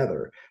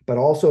together, but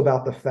also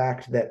about the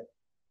fact that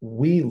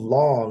we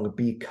long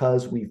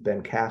because we've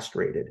been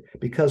castrated,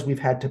 because we've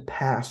had to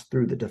pass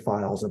through the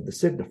defiles of the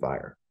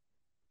signifier.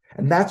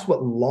 And that's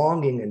what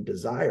longing and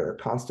desire are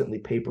constantly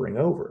papering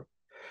over.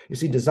 You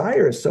see,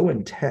 desire is so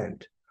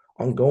intent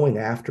on going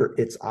after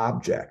its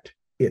object,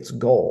 its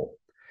goal,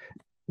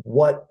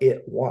 what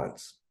it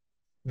wants,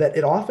 that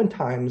it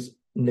oftentimes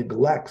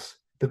neglects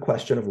the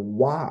question of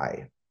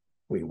why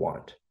we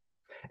want.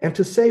 And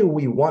to say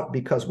we want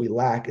because we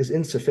lack is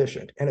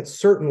insufficient. And it's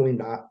certainly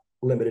not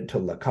limited to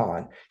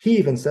Lacan. He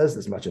even says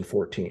this much in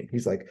 14.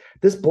 He's like,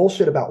 this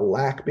bullshit about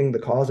lack being the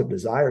cause of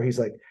desire, he's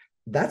like,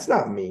 that's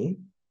not me.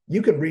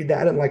 You can read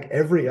that in like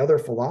every other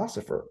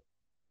philosopher.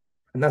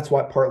 And that's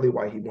partly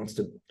why he wants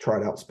to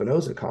trot out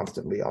Spinoza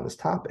constantly on this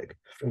topic.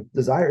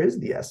 Desire is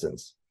the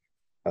essence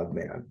of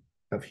man,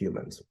 of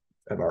humans,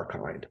 of our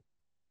kind.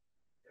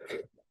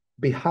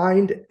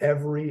 Behind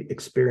every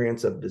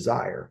experience of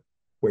desire,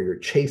 where you're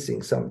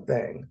chasing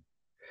something,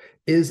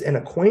 is an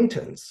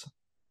acquaintance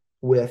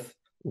with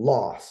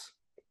loss,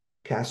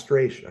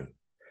 castration,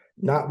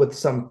 not with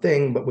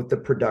something, but with the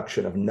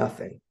production of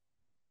nothing,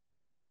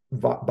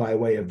 by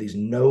way of these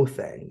no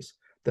things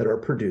that are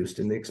produced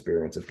in the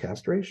experience of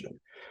castration.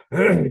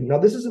 Now,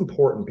 this is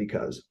important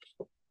because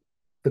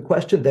the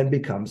question then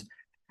becomes,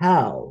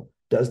 how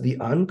does the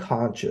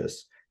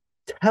unconscious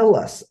tell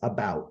us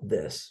about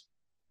this?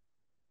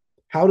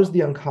 How does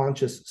the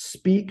unconscious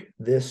speak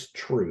this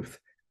truth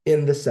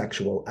in the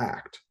sexual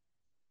act?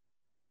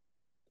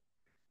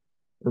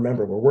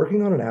 Remember, we're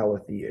working on an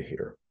aletheia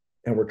here,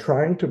 and we're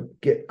trying to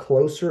get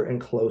closer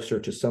and closer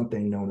to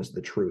something known as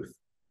the truth,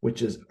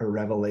 which is a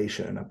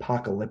revelation, an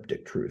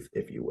apocalyptic truth,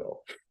 if you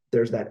will.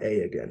 There's that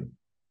A again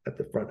at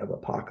the front of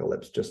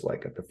apocalypse, just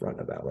like at the front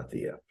of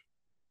aletheia.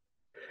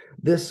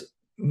 This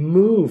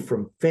move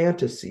from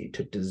fantasy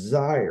to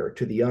desire,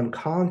 to the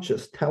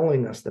unconscious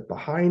telling us that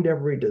behind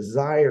every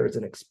desire is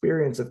an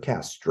experience of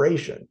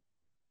castration.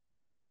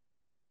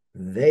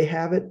 They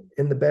have it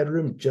in the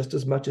bedroom just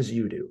as much as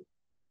you do.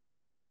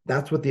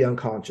 That's what the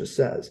unconscious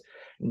says.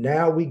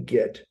 Now we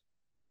get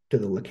to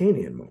the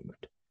Lacanian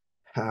moment.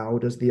 How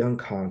does the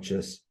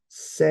unconscious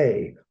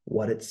say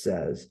what it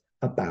says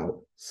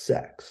about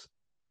sex?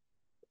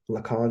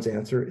 Lacan's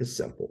answer is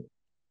simple,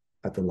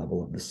 at the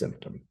level of the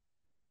symptom.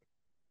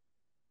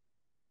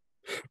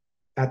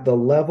 At the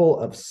level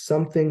of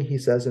something, he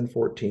says in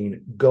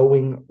 14,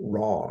 going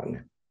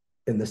wrong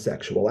in the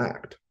sexual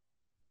act.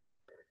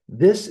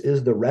 This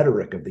is the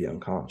rhetoric of the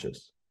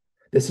unconscious.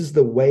 This is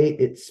the way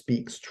it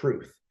speaks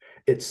truth.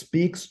 It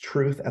speaks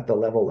truth at the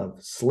level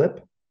of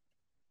slip,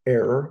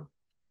 error,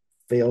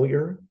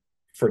 failure,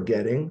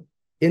 forgetting.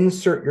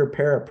 Insert your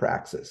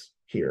parapraxis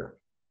here.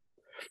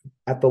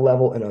 At the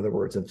level, in other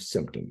words, of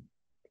symptom,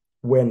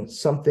 when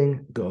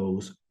something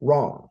goes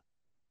wrong.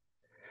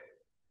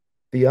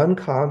 The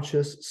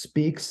unconscious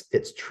speaks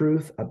its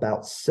truth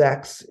about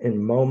sex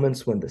in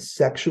moments when the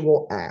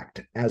sexual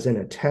act, as an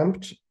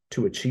attempt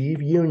to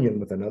achieve union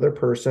with another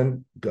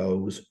person,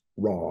 goes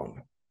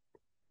wrong.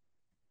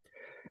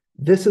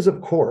 This is,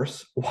 of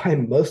course, why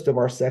most of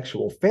our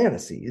sexual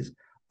fantasies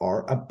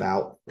are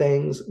about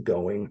things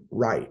going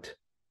right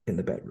in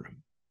the bedroom.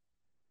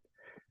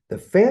 The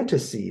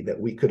fantasy that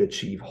we could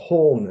achieve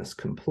wholeness,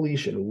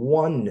 completion,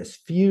 oneness,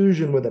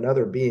 fusion with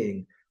another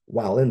being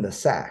while in the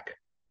sack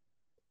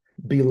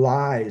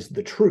belies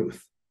the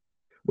truth,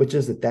 which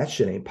is that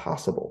shit ain't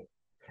possible.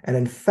 And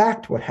in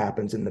fact, what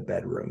happens in the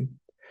bedroom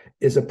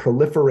is a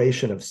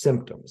proliferation of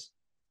symptoms,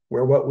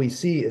 where what we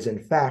see is, in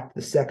fact,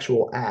 the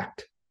sexual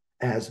act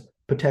as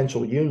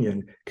potential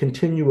union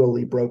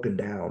continually broken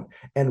down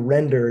and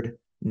rendered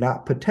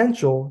not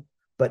potential,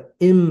 but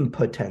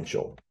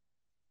impotential.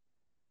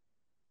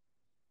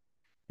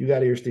 You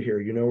got ears to hear.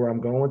 You know where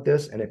I'm going with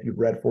this. And if you've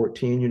read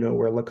 14, you know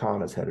where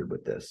Lacan is headed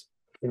with this.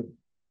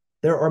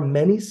 There are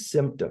many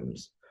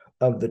symptoms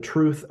of the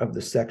truth of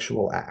the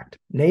sexual act,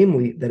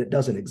 namely that it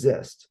doesn't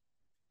exist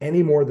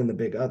any more than the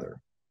big other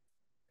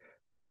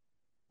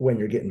when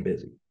you're getting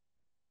busy.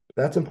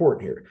 That's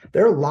important here.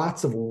 There are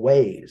lots of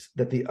ways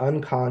that the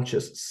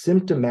unconscious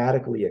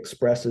symptomatically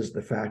expresses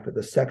the fact that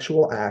the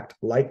sexual act,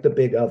 like the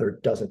big other,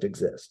 doesn't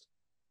exist.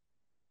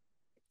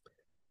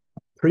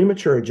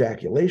 Premature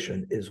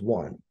ejaculation is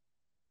one,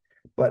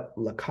 but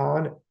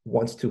Lacan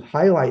wants to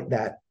highlight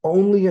that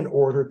only in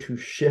order to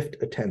shift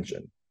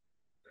attention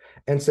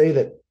and say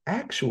that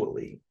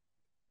actually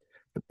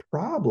the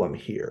problem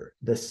here,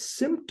 the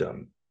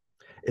symptom,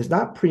 is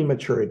not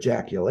premature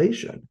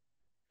ejaculation.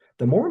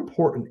 The more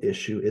important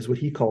issue is what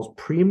he calls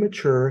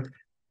premature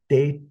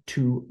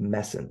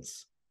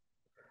detumescence,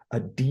 a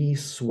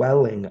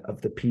de-swelling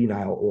of the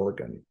penile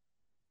organ.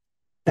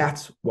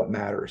 That's what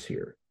matters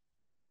here.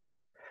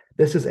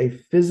 This is a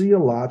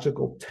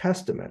physiological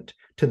testament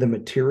to the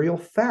material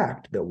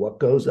fact that what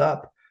goes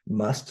up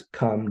must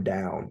come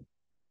down.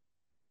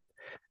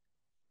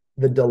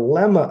 The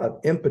dilemma of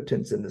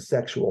impotence in the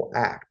sexual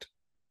act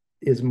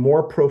is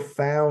more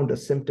profound a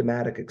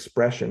symptomatic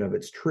expression of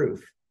its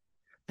truth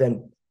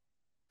than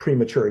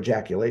premature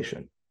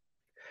ejaculation.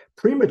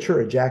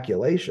 Premature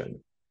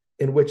ejaculation,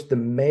 in which the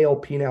male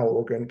penile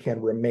organ can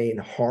remain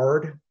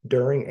hard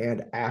during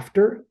and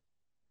after,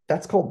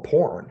 that's called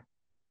porn.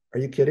 Are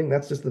you kidding?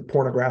 That's just the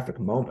pornographic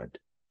moment.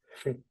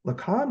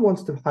 Lacan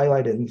wants to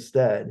highlight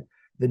instead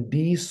the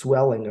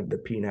de-swelling of the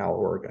penile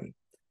organ,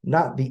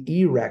 not the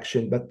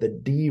erection, but the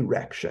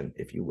direction,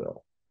 if you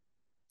will,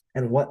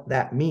 and what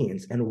that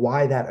means and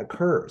why that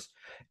occurs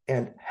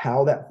and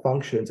how that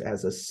functions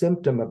as a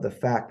symptom of the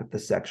fact that the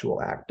sexual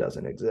act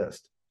doesn't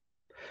exist.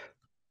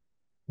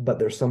 But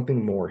there's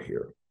something more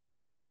here.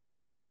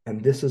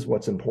 And this is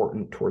what's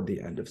important toward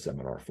the end of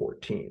Seminar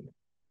 14.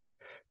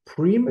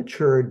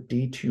 Premature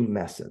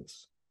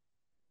detumescence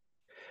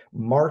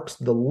marks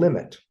the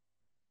limit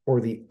or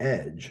the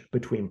edge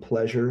between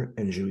pleasure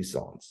and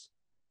jouissance.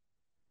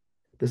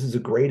 This is a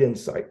great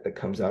insight that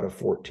comes out of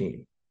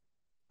 14.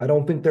 I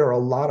don't think there are a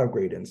lot of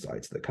great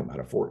insights that come out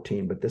of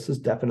 14, but this is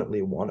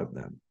definitely one of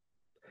them.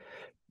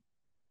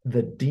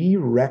 The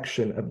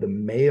direction of the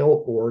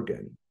male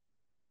organ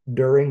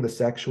during the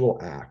sexual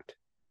act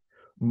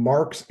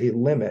marks a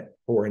limit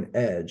or an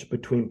edge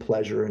between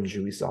pleasure and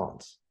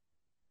jouissance,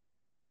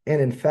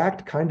 and in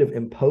fact kind of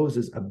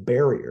imposes a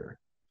barrier.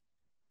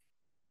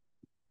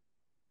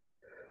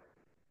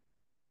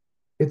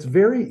 It's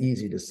very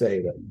easy to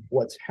say that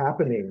what's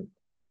happening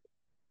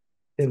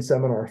in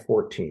Seminar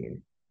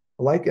 14,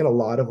 like in a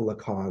lot of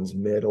Lacan's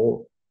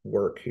middle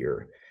work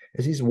here,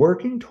 is he's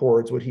working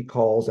towards what he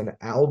calls an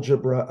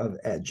algebra of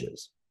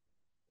edges.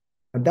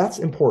 And that's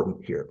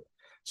important here.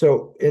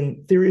 So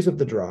in theories of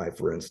the drive,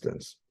 for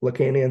instance,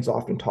 Lacanians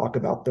often talk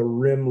about the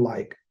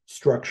rim-like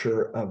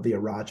structure of the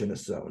erogenous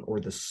zone or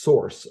the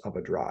source of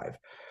a drive.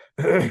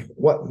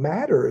 What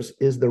matters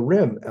is the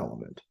rim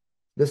element,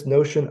 this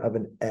notion of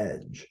an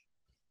edge.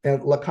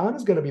 And Lacan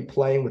is going to be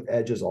playing with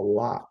edges a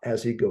lot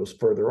as he goes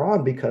further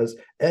on, because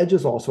edge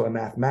is also a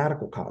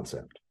mathematical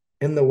concept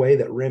in the way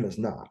that rim is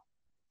not.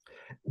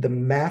 The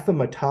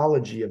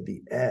mathematology of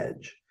the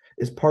edge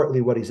is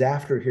partly what he's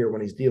after here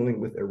when he's dealing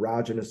with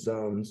erogenous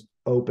zones,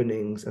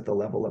 openings at the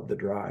level of the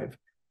drive.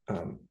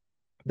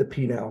 The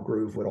penile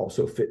groove would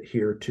also fit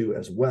here too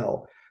as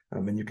well.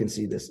 And you can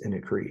see this in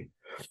Ecri.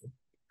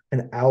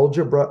 An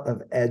algebra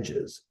of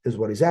edges is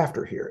what he's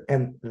after here.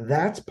 And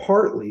that's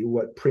partly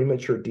what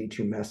premature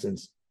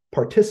detumescence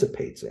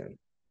participates in,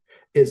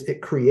 is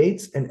it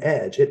creates an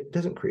edge. It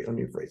doesn't create, let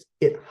me rephrase,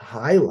 it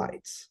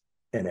highlights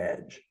an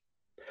edge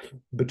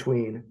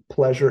between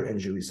pleasure and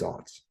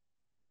jouissance.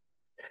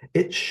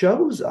 It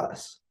shows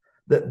us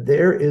that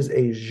there is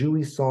a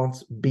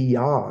jouissance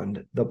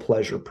beyond the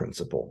pleasure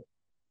principle.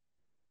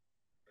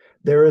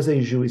 There is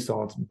a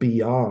jouissance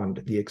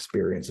beyond the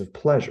experience of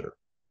pleasure.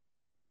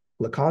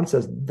 Lacan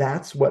says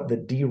that's what the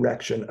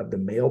direction of the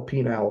male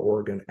penile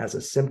organ as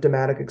a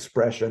symptomatic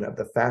expression of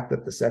the fact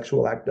that the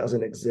sexual act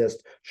doesn't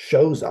exist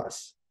shows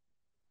us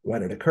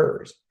when it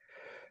occurs.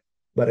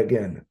 But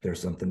again,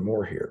 there's something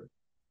more here.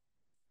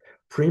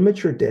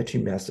 Premature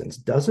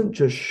detumescence doesn't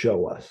just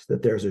show us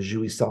that there's a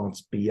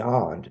jouissance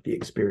beyond the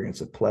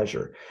experience of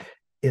pleasure.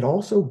 It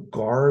also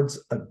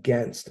guards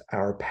against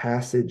our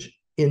passage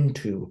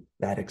into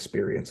that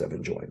experience of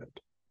enjoyment.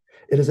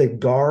 It is a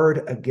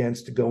guard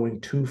against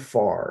going too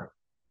far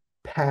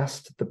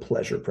past the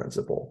pleasure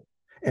principle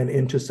and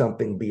into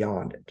something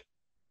beyond it,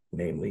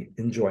 namely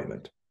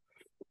enjoyment.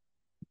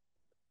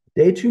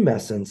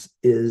 Detumescence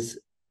is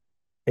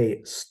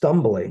a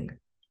stumbling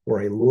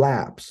or a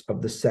lapse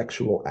of the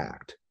sexual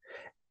act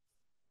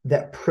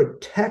that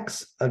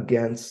protects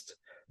against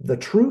the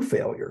true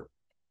failure,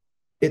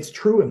 its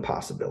true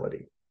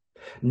impossibility,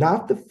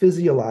 not the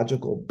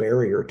physiological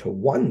barrier to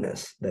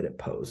oneness that it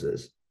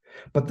poses,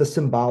 but the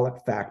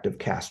symbolic fact of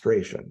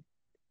castration.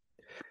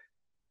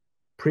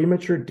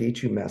 Premature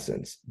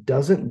detumescence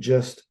doesn't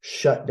just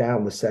shut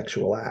down the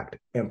sexual act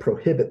and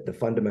prohibit the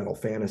fundamental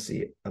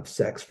fantasy of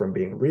sex from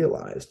being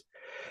realized.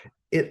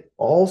 It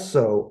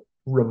also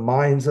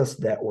reminds us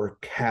that we're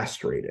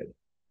castrated.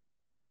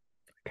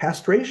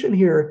 Castration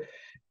here,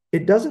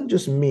 it doesn't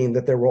just mean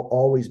that there will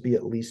always be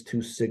at least two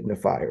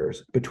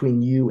signifiers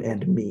between you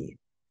and me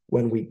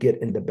when we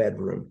get in the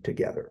bedroom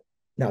together.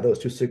 Now, those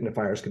two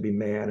signifiers could be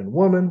man and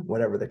woman,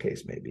 whatever the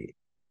case may be.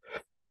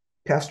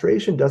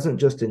 Castration doesn't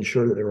just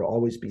ensure that there will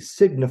always be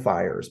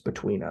signifiers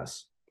between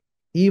us,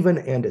 even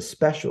and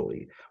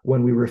especially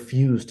when we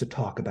refuse to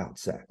talk about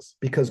sex.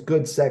 Because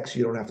good sex,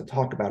 you don't have to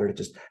talk about it. It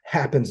just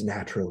happens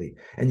naturally.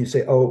 And you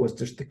say, oh, it was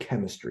just the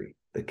chemistry.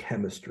 The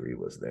chemistry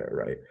was there,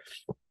 right?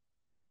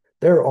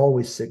 There are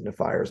always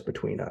signifiers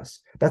between us.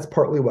 That's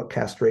partly what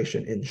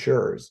castration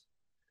ensures,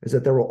 is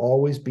that there will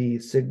always be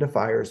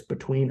signifiers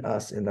between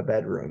us in the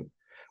bedroom,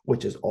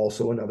 which is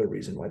also another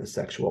reason why the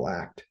sexual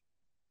act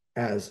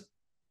as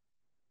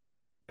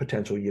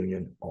potential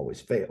union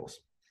always fails.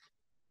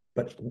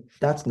 But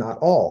that's not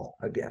all,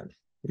 again.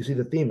 You see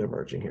the theme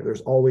emerging here.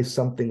 There's always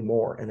something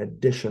more, an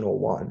additional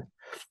one.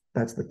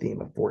 That's the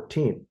theme of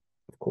 14,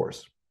 of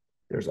course.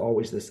 There's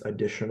always this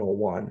additional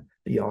one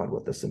beyond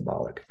what the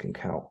symbolic can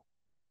count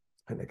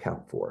and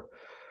account for.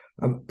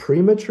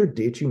 Premature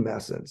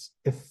detumescence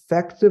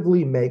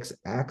effectively makes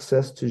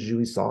access to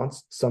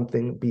jouissance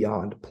something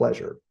beyond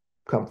pleasure,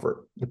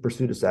 comfort, the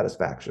pursuit of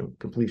satisfaction,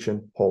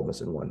 completion,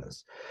 wholeness, and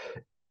oneness.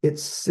 It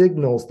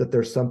signals that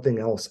there's something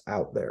else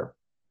out there,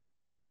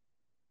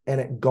 and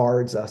it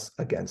guards us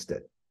against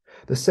it.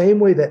 The same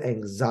way that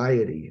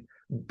anxiety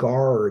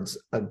guards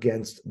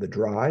against the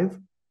drive,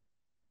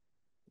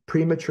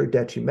 premature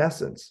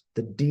detumescence,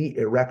 the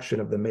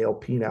de-erection of the male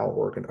penile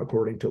organ,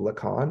 according to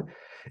Lacan,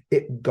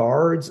 it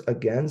guards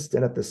against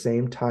and at the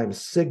same time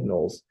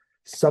signals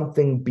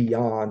something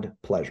beyond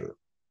pleasure.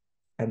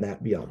 And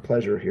that beyond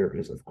pleasure here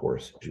is, of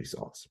course,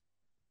 jouissance.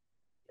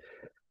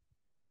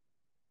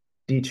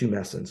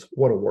 Detumescence,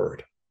 what a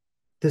word.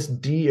 This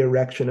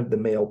de-erection of the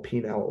male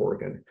penile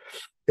organ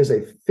is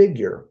a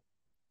figure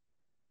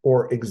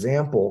or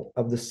example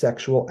of the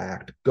sexual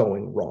act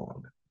going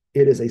wrong.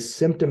 It is a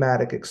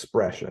symptomatic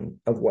expression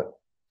of what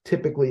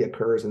typically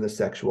occurs in the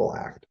sexual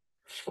act,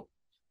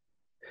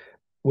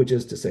 which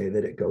is to say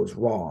that it goes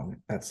wrong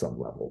at some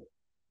level.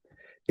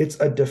 It's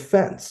a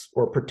defense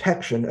or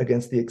protection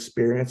against the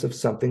experience of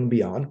something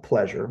beyond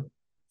pleasure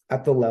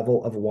at the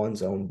level of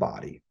one's own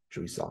body,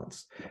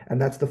 jouissance. And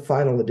that's the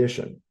final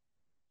addition.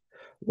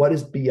 What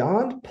is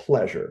beyond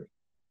pleasure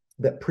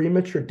that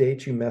premature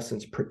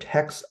detumescence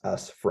protects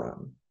us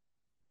from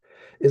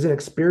is an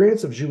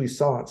experience of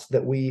jouissance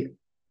that we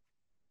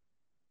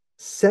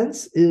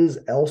sense is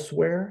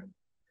elsewhere,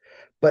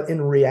 but in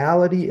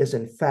reality is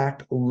in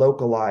fact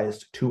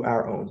localized to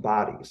our own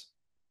bodies.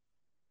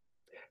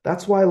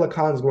 That's why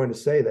Lacan is going to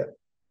say that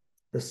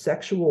the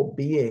sexual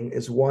being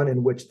is one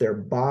in which their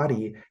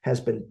body has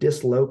been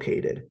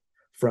dislocated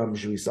from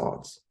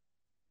jouissance.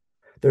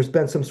 There's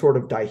been some sort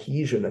of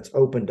dihesion that's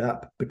opened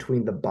up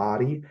between the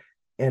body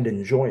and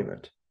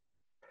enjoyment.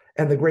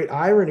 And the great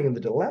irony and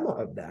the dilemma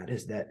of that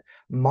is that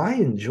my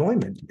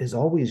enjoyment is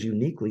always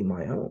uniquely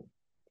my own.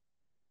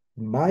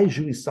 My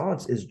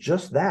jouissance is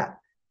just that.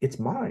 It's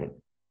mine.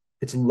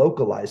 It's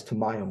localized to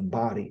my own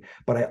body,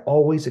 but I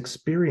always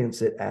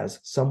experience it as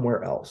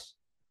somewhere else,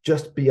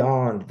 just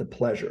beyond the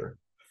pleasure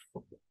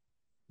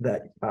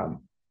that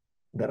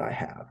I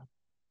have.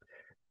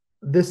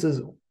 This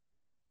is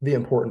the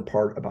important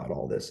part about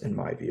all this, in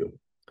my view.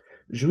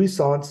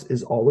 Jouissance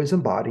is always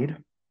embodied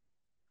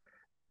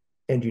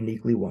and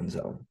uniquely one's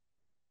own.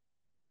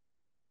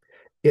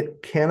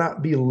 It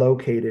cannot be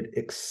located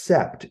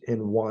except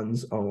in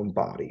one's own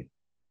body.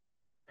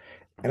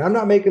 And I'm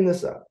not making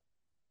this up,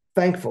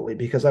 thankfully,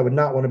 because I would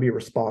not want to be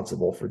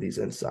responsible for these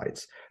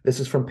insights. This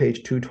is from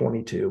page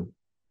 222,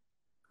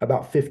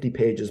 about 50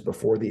 pages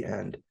before the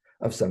end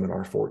of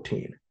Seminar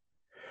 14.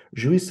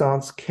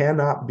 Jouissance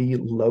cannot be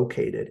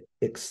located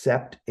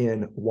except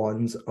in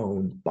one's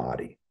own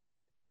body.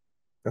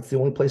 That's the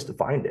only place to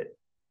find it,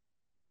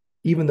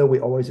 even though we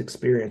always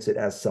experience it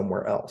as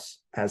somewhere else,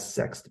 as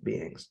sexed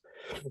beings.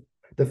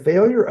 The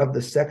failure of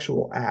the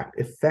sexual act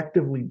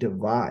effectively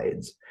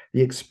divides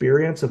the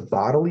experience of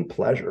bodily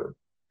pleasure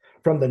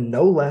from the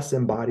no less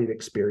embodied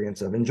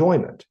experience of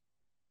enjoyment,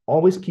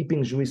 always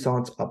keeping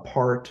jouissance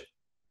apart,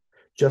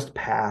 just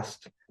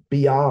past,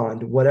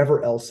 beyond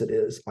whatever else it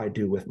is I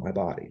do with my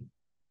body.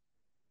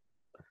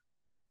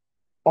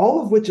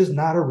 All of which is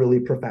not a really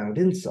profound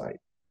insight.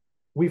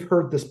 We've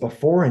heard this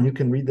before, and you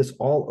can read this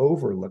all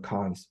over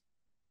Lacan's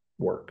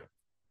work.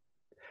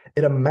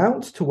 It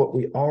amounts to what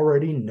we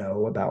already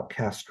know about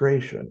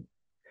castration.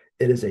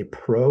 It is a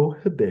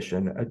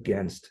prohibition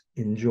against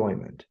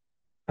enjoyment,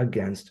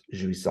 against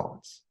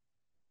jouissance.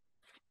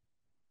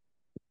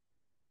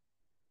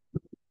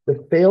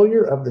 The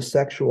failure of the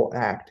sexual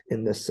act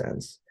in this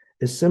sense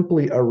is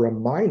simply a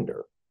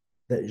reminder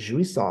that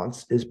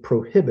jouissance is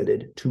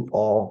prohibited to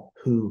all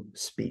who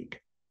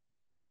speak.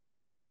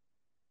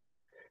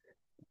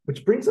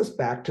 Which brings us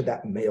back to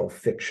that male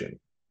fiction,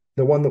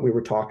 the one that we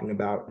were talking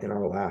about in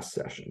our last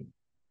session.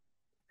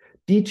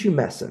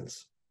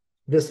 Detumescence,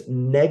 this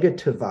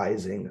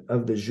negativizing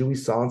of the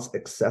jouissance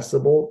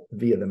accessible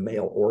via the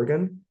male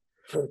organ,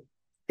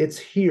 it's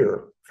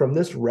here from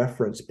this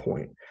reference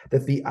point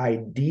that the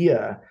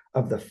idea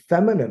of the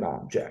feminine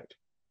object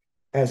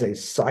as a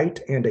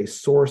site and a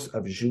source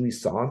of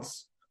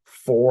jouissance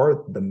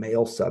for the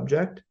male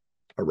subject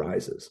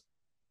arises.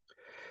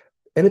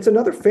 And it's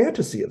another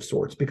fantasy of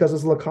sorts, because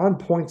as Lacan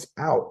points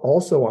out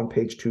also on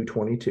page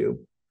 222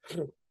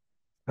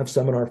 of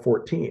Seminar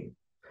 14,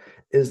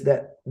 is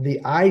that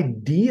the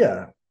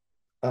idea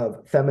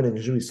of feminine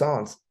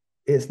jouissance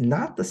is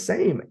not the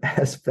same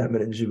as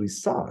feminine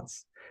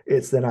jouissance.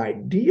 It's an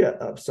idea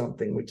of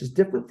something which is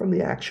different from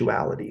the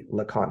actuality,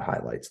 Lacan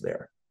highlights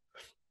there.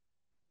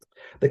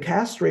 The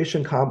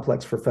castration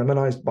complex for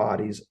feminized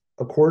bodies,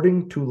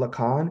 according to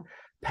Lacan,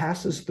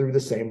 passes through the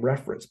same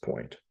reference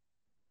point.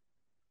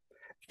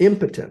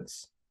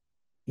 Impotence,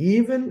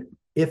 even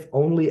if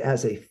only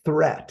as a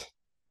threat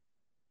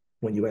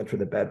when you enter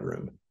the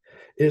bedroom,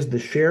 is the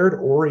shared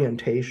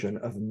orientation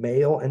of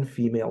male and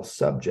female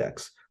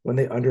subjects when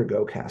they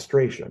undergo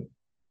castration,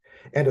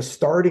 and a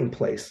starting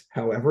place,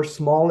 however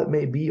small it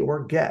may be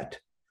or get,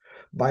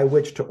 by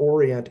which to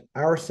orient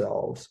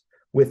ourselves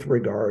with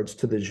regards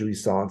to the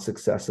jouissance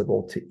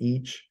accessible to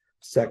each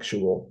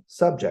sexual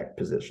subject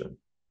position.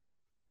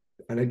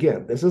 And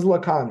again, this is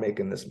Lacan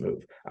making this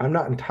move. I'm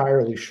not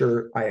entirely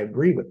sure I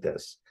agree with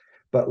this,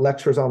 but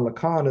Lectures on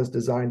Lacan is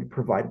designed to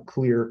provide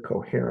clear,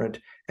 coherent,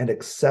 and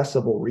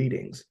accessible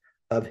readings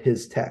of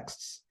his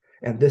texts.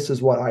 And this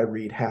is what I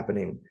read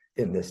happening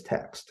in this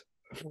text.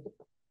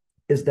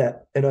 Is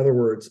that, in other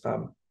words,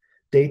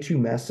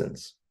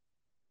 detumescence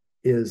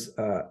is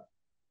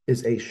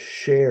a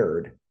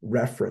shared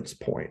reference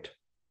point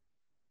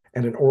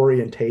and an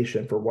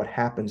orientation for what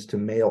happens to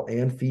male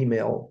and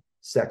female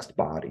sexed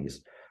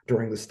bodies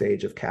during the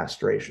stage of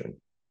castration.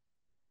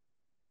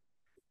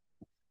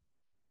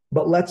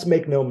 But let's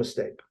make no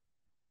mistake.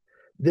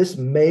 This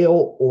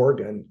male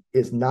organ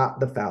is not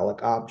the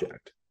phallic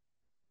object.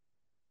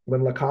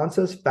 When Lacan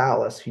says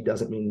phallus, he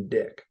doesn't mean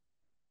dick.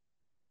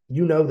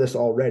 You know this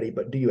already,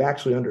 but do you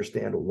actually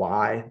understand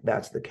why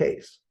that's the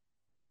case?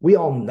 We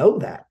all know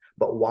that,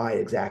 but why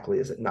exactly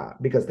is it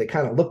not? Because they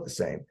kind of look the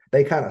same.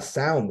 They kind of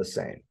sound the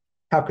same.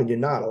 How could you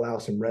not allow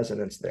some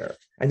resonance there?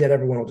 And yet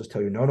everyone will just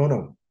tell you, no, no,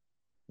 no.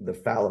 The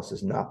phallus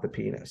is not the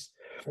penis.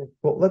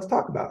 Well, let's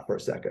talk about it for a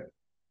second.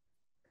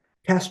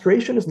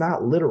 Castration is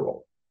not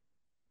literal.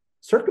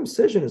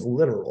 Circumcision is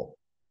literal.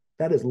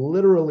 That is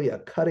literally a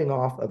cutting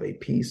off of a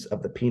piece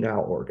of the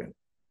penile organ.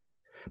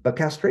 But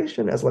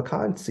castration, as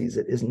Lacan sees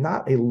it, is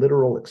not a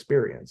literal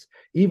experience,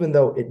 even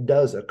though it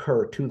does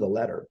occur to the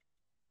letter.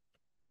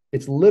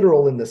 It's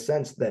literal in the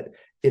sense that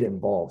it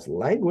involves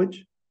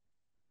language.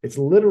 It's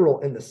literal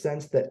in the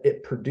sense that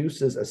it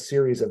produces a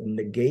series of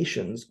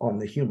negations on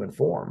the human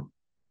form.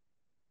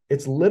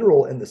 It's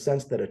literal in the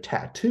sense that a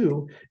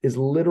tattoo is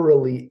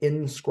literally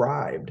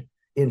inscribed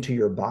into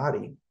your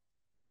body.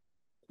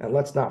 And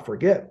let's not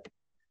forget,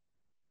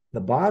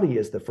 the body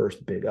is the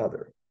first big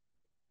other.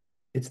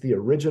 It's the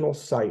original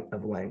site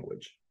of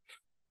language.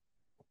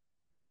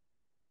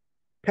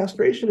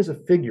 Castration is a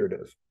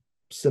figurative,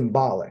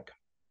 symbolic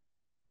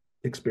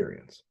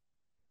experience.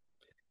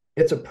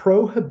 It's a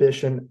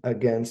prohibition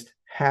against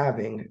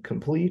having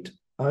complete,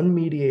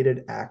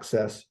 unmediated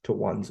access to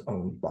one's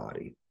own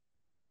body.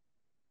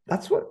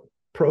 That's what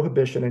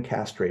prohibition and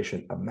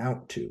castration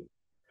amount to.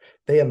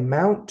 They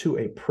amount to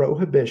a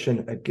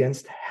prohibition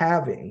against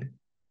having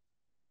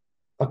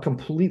a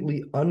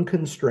completely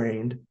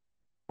unconstrained,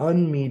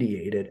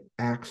 unmediated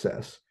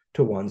access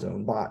to one's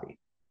own body.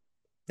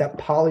 That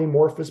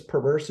polymorphous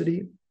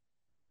perversity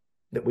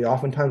that we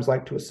oftentimes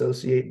like to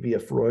associate via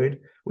Freud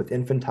with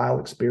infantile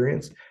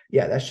experience,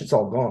 yeah, that shit's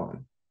all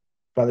gone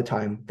by the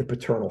time the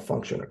paternal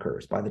function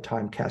occurs, by the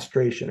time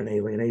castration and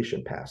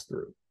alienation pass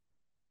through.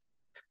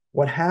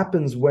 What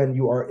happens when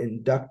you are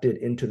inducted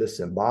into the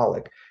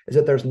symbolic is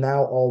that there's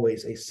now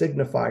always a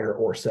signifier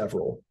or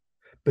several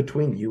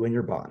between you and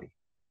your body.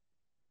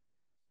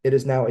 It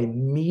is now a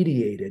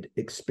mediated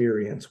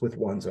experience with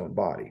one's own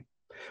body,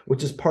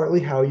 which is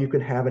partly how you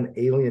can have an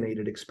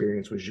alienated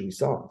experience with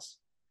jouissance.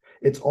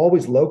 It's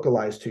always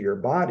localized to your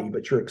body,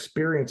 but your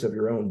experience of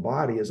your own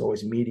body is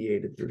always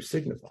mediated through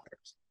signifiers.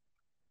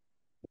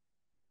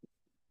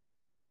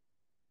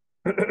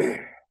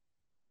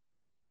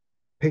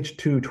 Page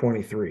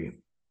 223,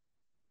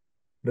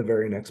 the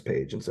very next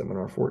page in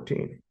Seminar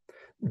 14.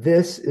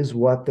 This is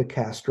what the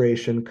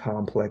castration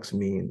complex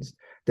means.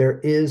 There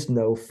is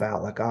no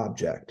phallic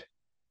object.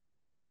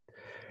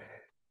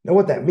 Now,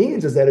 what that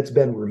means is that it's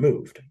been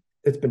removed.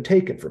 It's been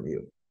taken from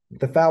you.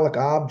 The phallic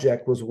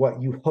object was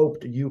what you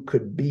hoped you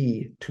could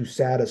be to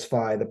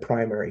satisfy the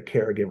primary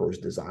caregiver's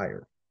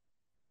desire.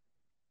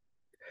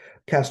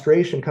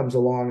 Castration comes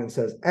along and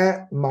says,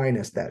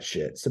 minus that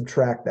shit,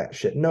 subtract that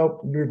shit.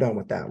 Nope, you're done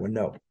with that one.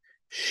 Nope.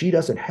 She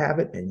doesn't have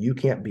it and you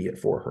can't be it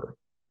for her,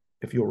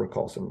 if you'll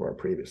recall some of our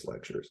previous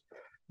lectures.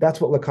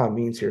 That's what Lacan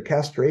means here.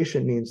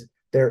 Castration means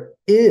there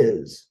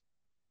is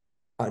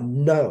a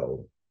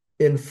no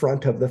in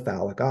front of the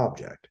phallic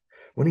object.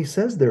 When he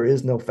says there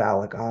is no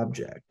phallic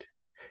object,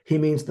 he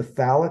means the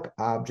phallic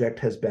object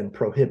has been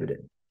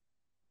prohibited.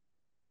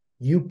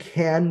 You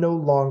can no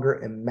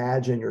longer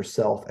imagine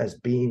yourself as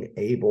being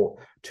able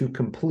to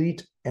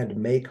complete and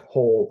make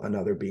whole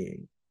another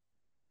being.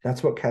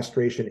 That's what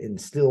castration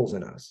instills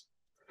in us.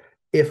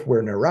 If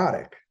we're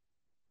neurotic,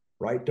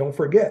 right? Don't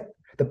forget,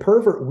 the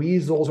pervert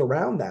weasels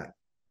around that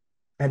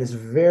and is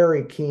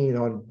very keen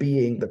on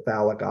being the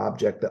phallic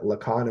object that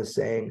Lacan is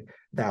saying,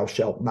 thou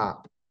shalt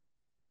not.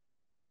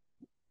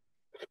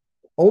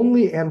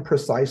 Only and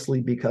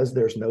precisely because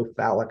there's no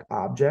phallic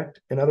object,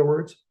 in other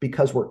words,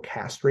 because we're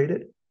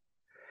castrated,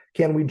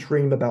 can we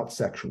dream about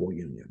sexual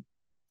union,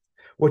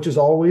 which is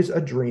always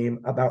a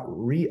dream about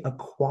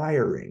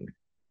reacquiring,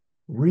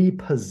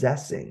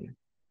 repossessing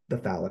the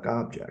phallic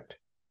object.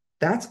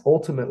 That's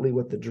ultimately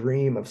what the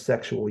dream of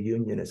sexual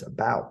union is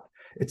about.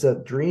 It's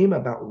a dream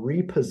about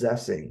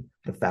repossessing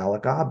the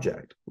phallic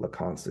object,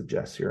 Lacan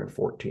suggests here in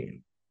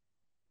 14.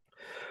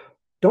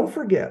 Don't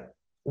forget,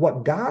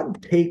 what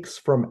God takes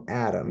from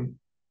Adam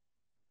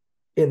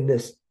in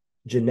this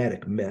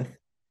genetic myth,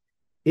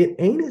 it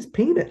ain't his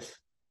penis.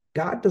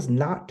 God does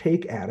not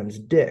take Adam's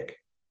dick.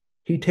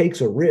 He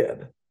takes a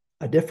rib,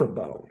 a different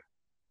bone.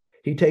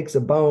 He takes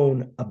a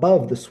bone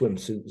above the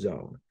swimsuit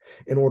zone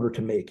in order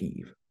to make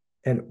Eve.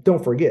 And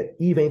don't forget,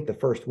 Eve ain't the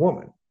first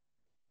woman.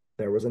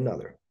 There was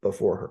another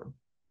before her.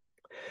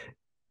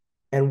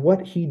 And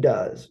what he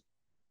does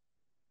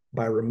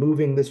by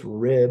removing this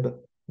rib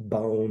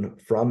bone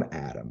from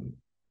Adam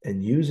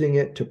and using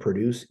it to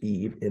produce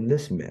Eve in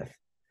this myth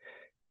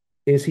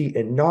is he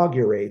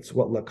inaugurates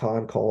what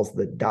Lacan calls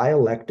the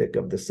dialectic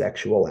of the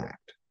sexual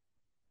act,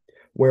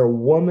 where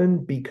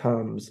woman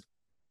becomes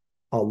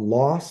a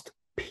lost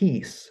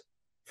piece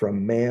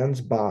from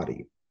man's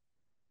body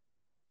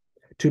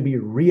to be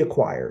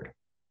reacquired,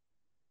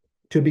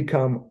 to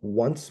become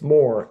once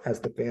more,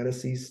 as the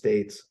fantasy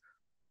states,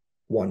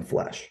 one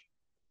flesh.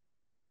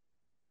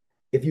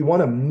 If you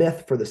want a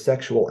myth for the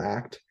sexual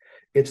act,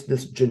 it's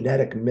this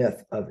genetic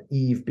myth of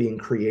Eve being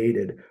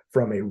created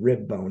from a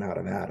rib bone out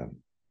of Adam.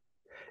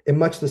 In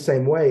much the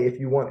same way, if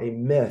you want a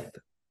myth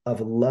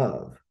of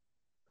love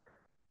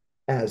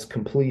as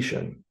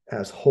completion,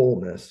 as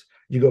wholeness,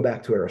 you go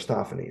back to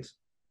Aristophanes.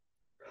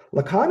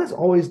 Lacan is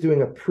always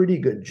doing a pretty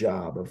good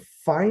job of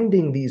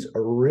finding these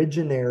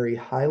originary,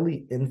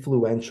 highly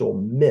influential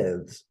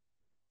myths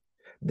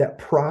that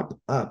prop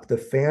up the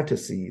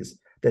fantasies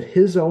that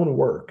his own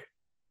work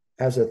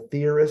as a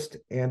theorist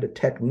and a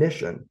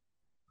technician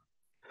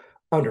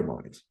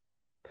undermines.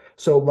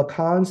 So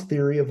Lacan's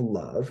theory of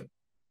love,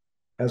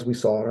 as we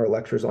saw in our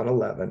lectures on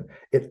 11,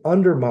 it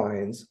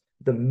undermines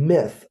the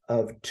myth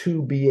of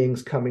two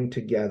beings coming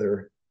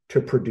together to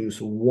produce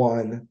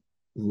one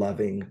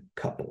loving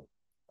couple,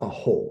 a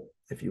whole,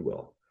 if you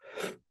will.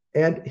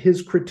 And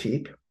his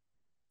critique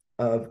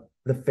of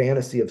the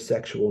fantasy of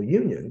sexual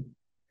union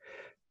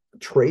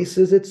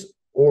traces its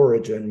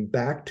origin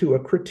back to a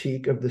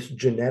critique of this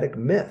genetic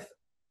myth,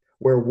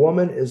 where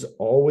woman is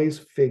always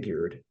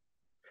figured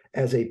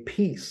as a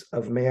piece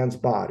of man's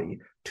body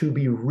to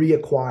be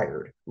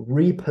reacquired,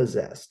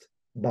 repossessed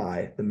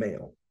by the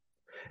male.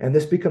 And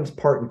this becomes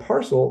part and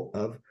parcel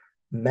of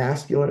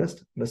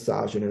masculinist,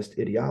 misogynist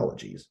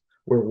ideologies,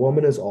 where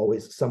woman is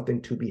always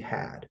something to be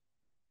had,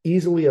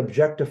 easily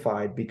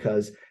objectified,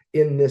 because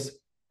in this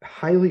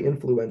highly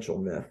influential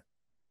myth,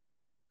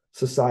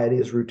 society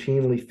is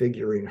routinely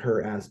figuring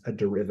her as a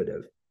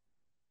derivative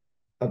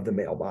of the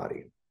male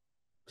body.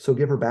 So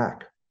give her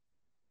back.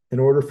 In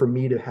order for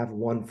me to have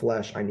one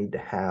flesh, I need to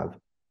have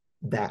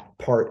that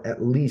part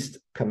at least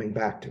coming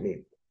back to me.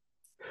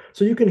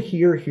 So you can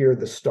hear here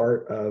the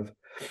start of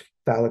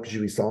phallic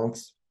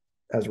jouissance,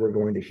 as we're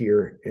going to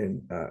hear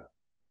in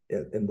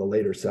the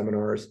later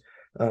seminars,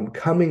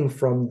 coming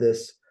from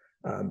this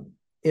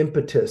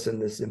impetus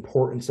and this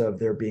importance of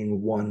there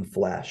being one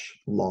flesh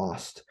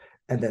lost,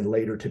 and then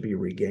later to be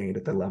regained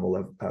at the level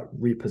of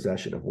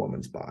repossession of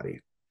woman's body.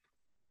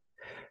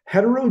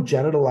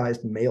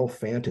 Heterogenitalized male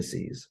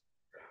fantasies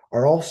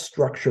are all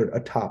structured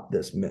atop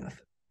this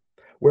myth,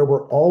 where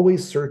we're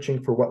always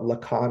searching for what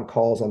Lacan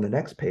calls on the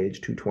next page,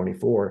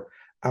 224,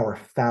 our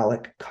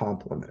phallic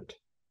complement,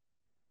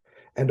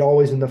 and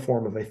always in the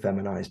form of a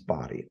feminized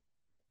body.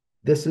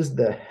 This is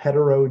the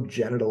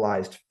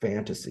heterogenitalized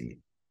fantasy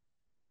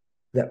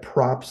that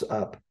props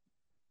up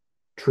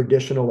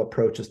traditional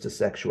approaches to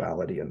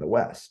sexuality in the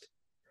West,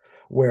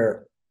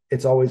 where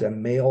it's always a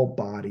male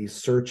body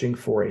searching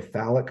for a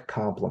phallic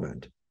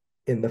complement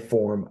in the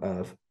form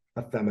of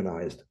a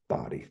feminized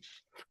body.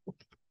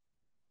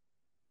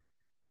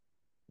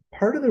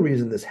 Part of the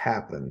reason this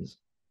happens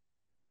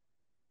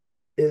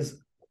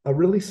is a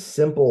really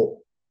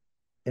simple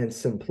and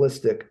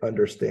simplistic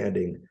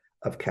understanding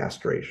of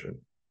castration.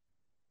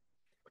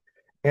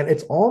 And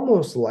it's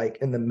almost like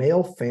in the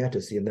male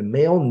fantasy, in the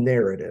male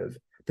narrative,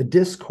 the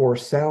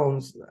discourse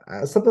sounds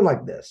something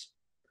like this.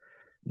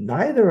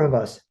 Neither of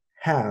us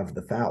have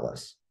the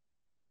phallus.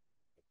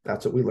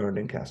 That's what we learned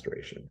in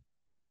castration.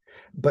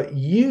 But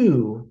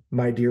you,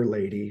 my dear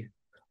lady,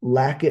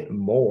 lack it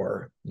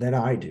more than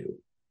I do,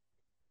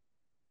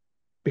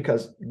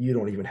 because you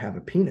don't even have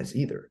a penis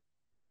either.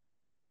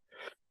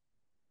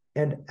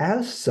 And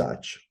as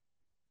such,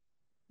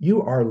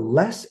 you are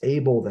less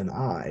able than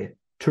I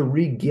to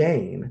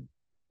regain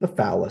the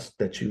phallus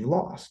that you've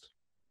lost.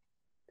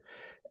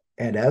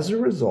 And as a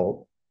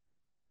result,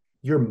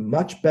 you're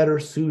much better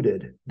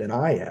suited than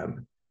I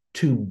am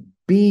to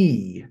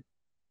be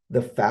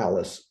the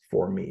phallus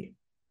for me.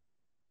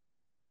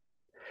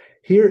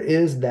 Here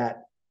is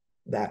that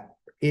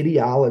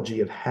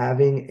ideology of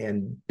having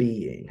and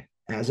being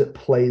as it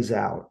plays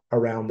out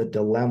around the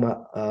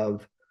dilemma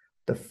of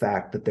the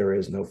fact that there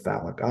is no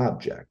phallic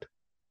object.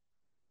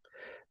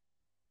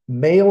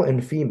 Male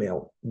and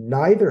female,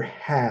 neither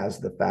has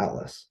the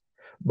phallus,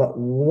 but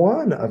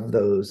one of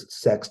those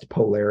sexed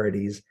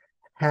polarities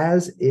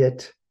has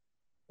it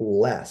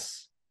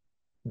less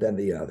than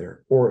the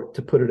other, or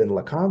to put it in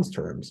Lacan's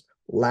terms,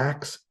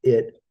 lacks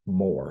it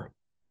more.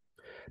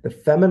 The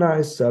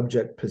feminized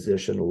subject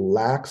position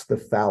lacks the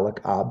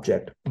phallic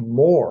object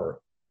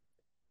more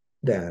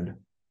than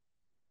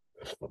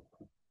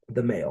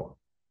the male.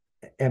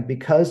 And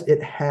because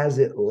it has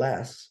it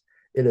less,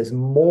 it is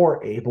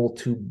more able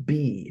to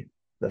be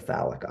the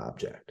phallic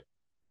object.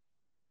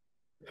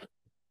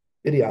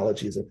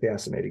 Ideology is a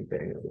fascinating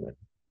thing, isn't it?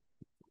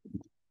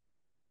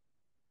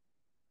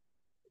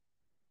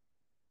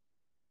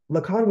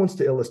 Lacan wants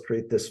to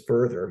illustrate this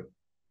further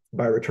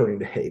by returning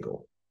to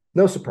Hegel.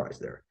 No surprise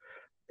there.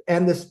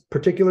 And this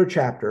particular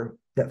chapter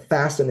that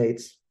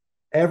fascinates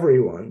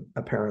everyone,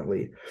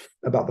 apparently,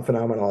 about the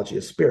phenomenology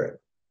of spirit.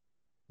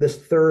 This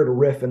third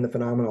riff in the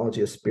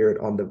phenomenology of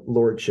spirit on the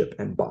lordship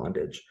and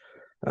bondage.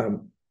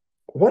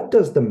 What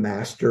does the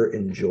master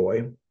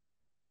enjoy?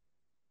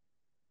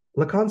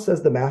 Lacan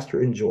says the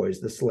master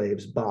enjoys the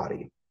slave's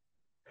body.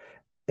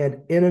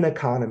 And in an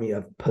economy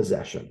of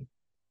possession,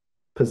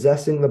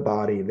 possessing the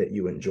body that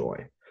you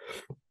enjoy.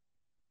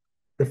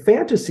 The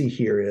fantasy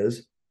here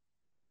is,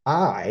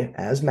 I,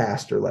 as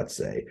master, let's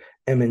say,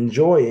 am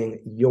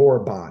enjoying your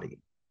body,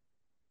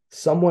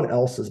 someone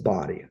else's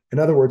body. In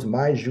other words,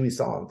 my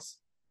jouissance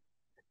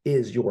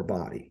is your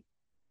body.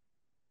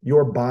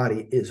 Your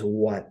body is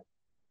what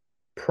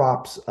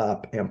props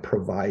up and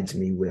provides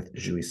me with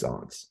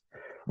jouissance,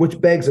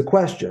 which begs a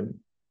question.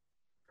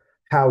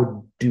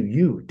 How do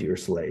you, dear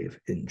slave,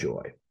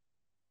 enjoy?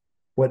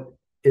 What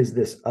is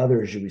this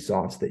other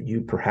jouissance that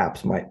you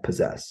perhaps might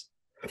possess?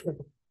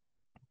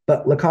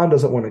 But Lacan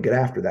doesn't want to get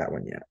after that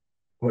one yet.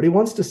 What he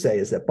wants to say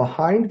is that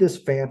behind this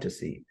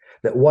fantasy,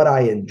 that what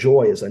I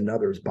enjoy is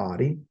another's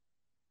body,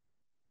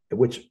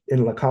 which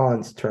in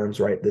Lacan's terms,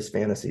 right, this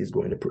fantasy is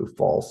going to prove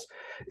false,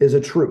 is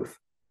a truth.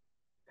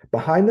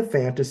 Behind the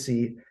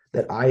fantasy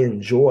that I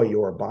enjoy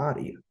your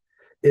body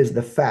is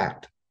the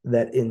fact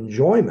that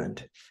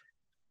enjoyment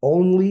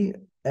only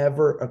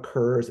ever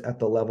occurs at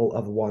the level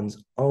of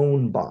one's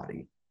own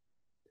body.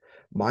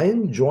 My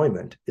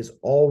enjoyment is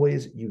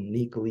always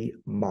uniquely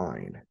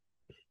mine.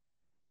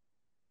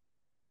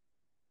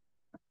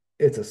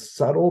 It's a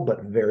subtle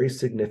but very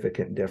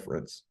significant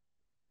difference.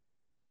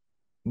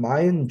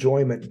 My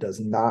enjoyment does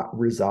not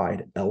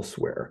reside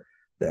elsewhere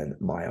than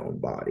my own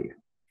body.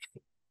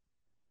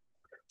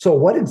 So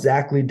what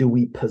exactly do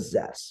we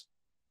possess?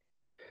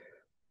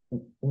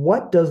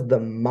 What does the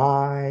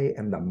my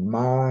and the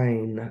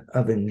mine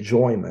of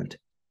enjoyment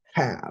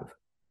have?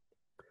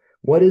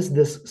 What is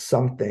this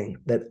something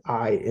that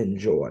I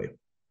enjoy?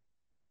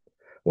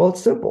 Well,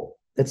 it's simple.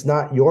 It's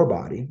not your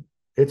body,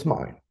 it's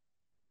mine.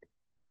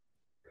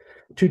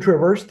 To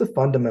traverse the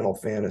fundamental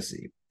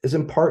fantasy is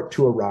in part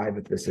to arrive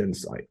at this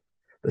insight.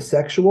 The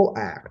sexual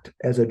act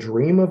as a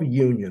dream of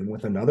union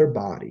with another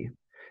body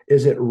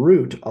is at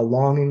root a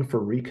longing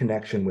for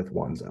reconnection with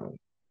one's own.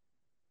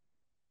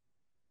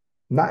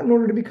 Not in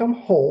order to become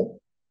whole,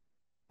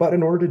 but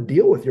in order to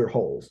deal with your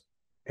holes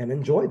and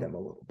enjoy them a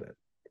little bit.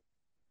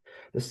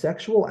 The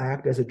sexual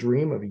act as a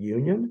dream of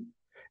union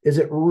is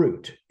at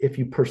root, if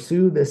you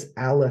pursue this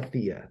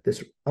aletheia,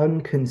 this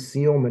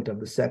unconcealment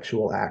of the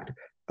sexual act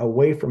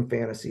away from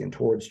fantasy and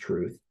towards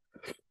truth,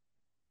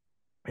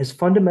 is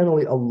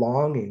fundamentally a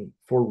longing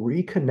for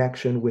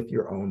reconnection with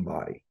your own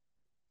body.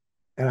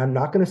 And I'm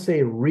not going to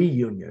say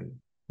reunion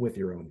with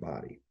your own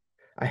body.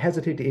 I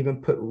hesitate to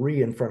even put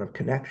re in front of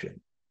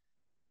connection.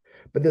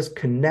 But this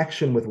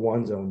connection with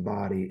one's own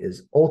body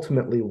is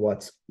ultimately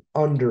what's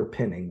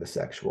underpinning the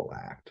sexual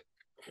act.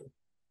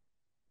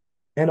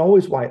 And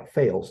always why it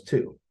fails,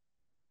 too.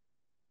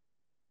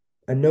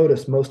 And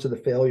notice most of the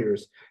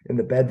failures in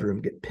the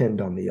bedroom get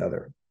pinned on the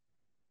other,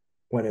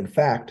 when in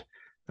fact,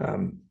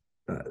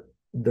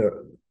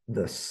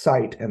 the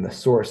site and the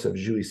source of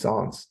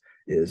jouissance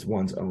is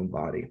one's own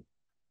body.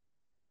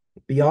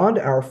 Beyond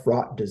our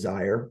fraught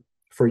desire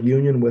for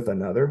union with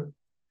another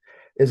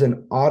is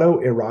an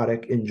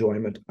autoerotic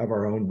enjoyment of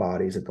our own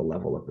bodies at the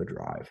level of the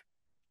drive.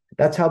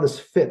 That's how this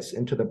fits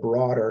into the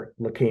broader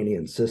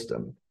Lacanian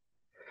system.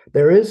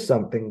 There is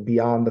something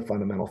beyond the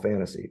fundamental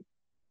fantasy.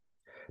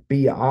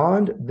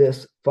 Beyond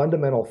this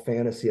fundamental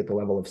fantasy at the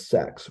level of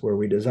sex, where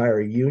we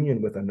desire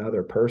union with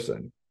another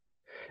person,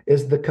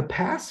 is the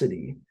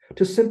capacity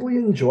to simply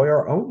enjoy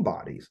our own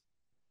bodies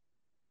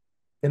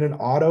in an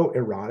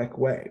autoerotic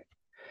way.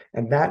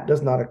 And that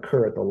does not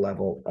occur at the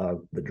level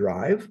of the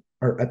drive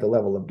or at the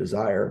level of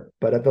desire,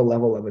 but at the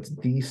level of its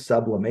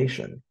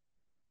desublimation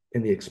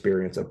in the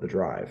experience of the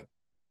drive.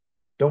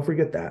 Don't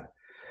forget that.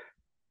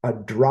 A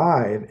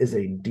drive is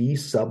a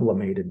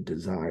desublimated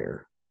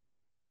desire.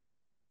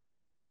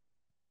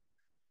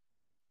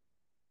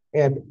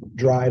 And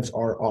drives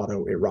are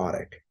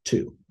autoerotic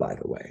too, by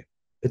the way.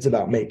 It's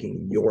about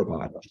making your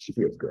body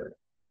feel good.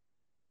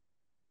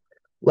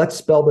 Let's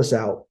spell this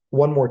out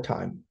one more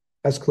time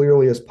as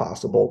clearly as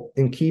possible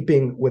in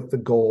keeping with the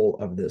goal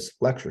of this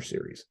lecture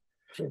series,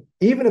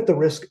 even at the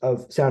risk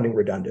of sounding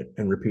redundant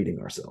and repeating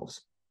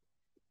ourselves.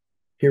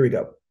 Here we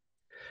go.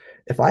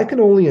 If I can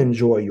only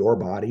enjoy your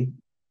body,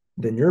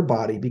 then your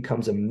body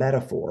becomes a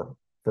metaphor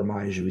for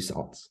my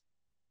jouissance,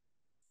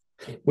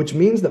 which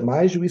means that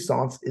my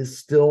jouissance is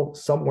still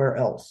somewhere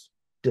else,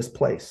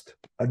 displaced,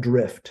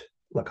 adrift,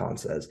 Lacan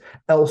says,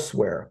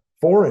 elsewhere,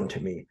 foreign to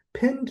me,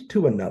 pinned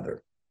to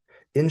another.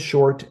 In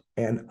short,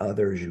 an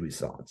other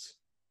jouissance.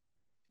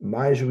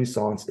 My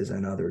jouissance is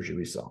an other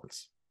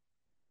jouissance.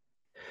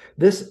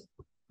 This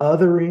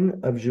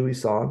othering of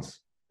jouissance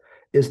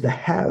is the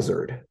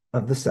hazard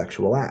of the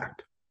sexual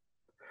act.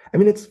 I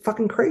mean, it's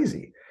fucking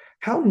crazy.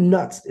 How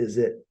nuts is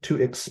it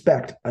to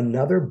expect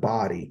another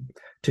body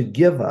to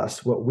give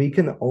us what we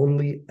can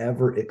only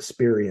ever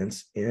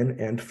experience in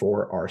and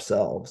for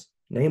ourselves,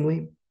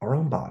 namely our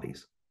own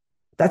bodies?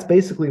 That's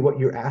basically what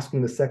you're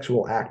asking the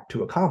sexual act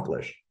to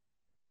accomplish,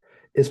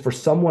 is for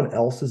someone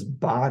else's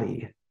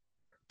body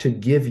to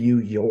give you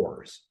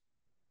yours.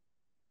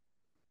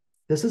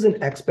 This is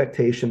an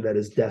expectation that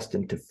is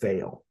destined to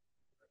fail.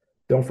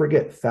 Don't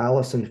forget,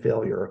 phallus and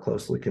failure are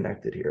closely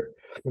connected here,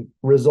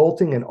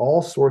 resulting in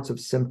all sorts of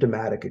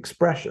symptomatic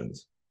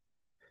expressions,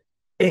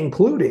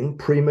 including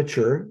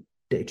premature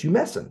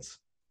detumescence.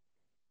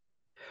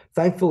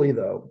 Thankfully,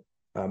 though,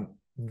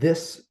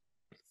 this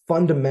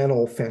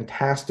fundamental,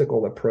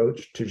 fantastical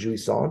approach to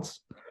jouissance,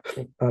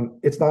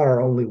 it's not our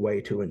only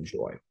way to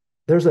enjoy.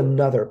 There's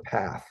another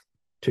path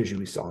to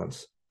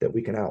jouissance that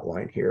we can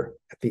outline here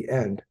at the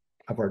end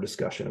of our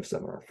discussion of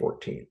Seminar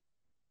 14.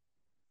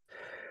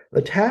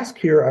 The task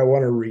here I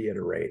want to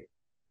reiterate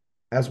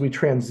as we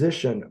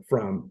transition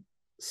from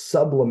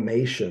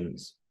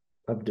sublimations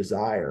of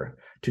desire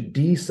to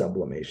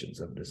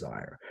desublimations of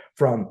desire,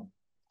 from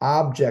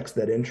objects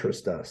that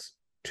interest us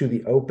to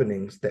the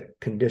openings that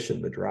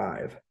condition the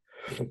drive,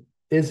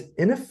 is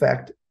in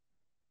effect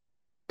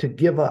to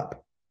give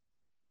up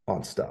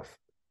on stuff.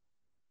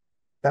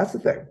 That's the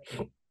thing.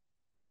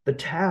 The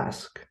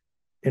task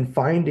in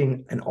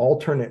finding an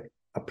alternate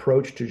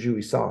approach to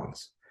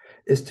jouissance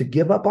is to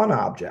give up on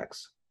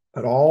objects,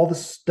 and all the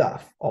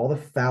stuff, all the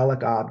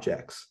phallic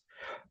objects.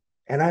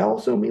 And I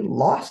also mean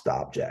lost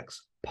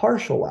objects,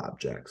 partial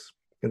objects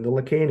in the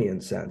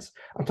Lacanian sense.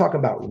 I'm talking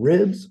about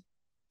ribs,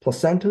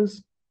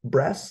 placentas,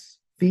 breasts,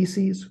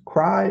 feces,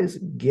 cries,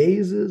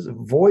 gazes,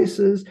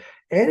 voices,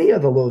 any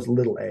of those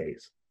little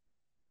A's.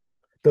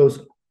 Those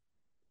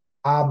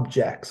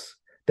objects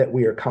that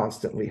we are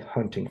constantly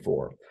hunting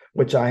for,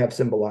 which I have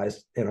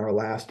symbolized in our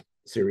last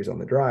series on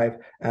the drive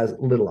as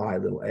little I,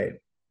 little a.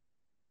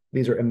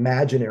 These are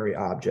imaginary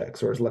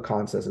objects, or as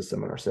Lacan says in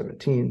Seminar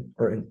 17,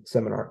 or in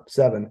Seminar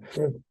 7,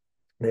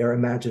 they are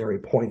imaginary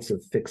points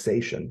of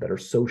fixation that are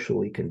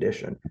socially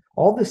conditioned.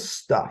 All this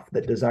stuff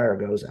that desire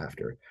goes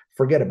after,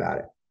 forget about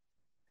it,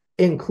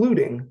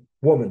 including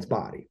woman's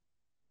body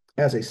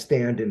as a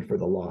stand-in for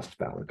the lost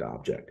phallic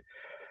object.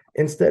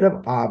 Instead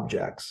of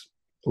objects,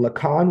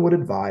 Lacan would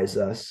advise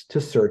us to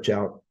search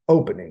out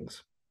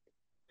openings.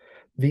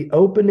 The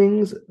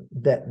openings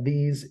that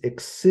these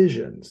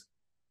excisions,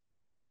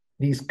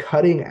 these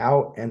cutting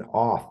out and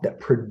off that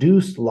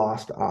produce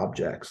lost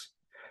objects,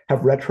 have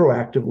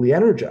retroactively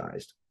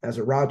energized as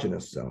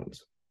erogenous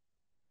zones.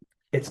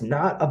 It's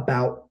not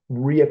about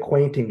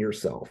reacquainting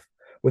yourself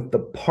with the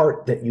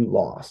part that you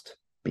lost,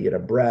 be it a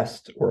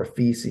breast or a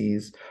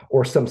feces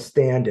or some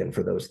stand-in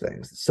for those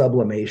things,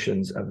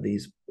 sublimations of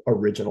these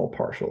original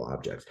partial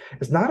objects.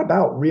 It's not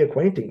about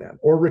reacquainting them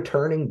or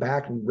returning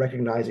back and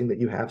recognizing that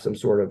you have some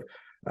sort of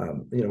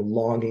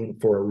longing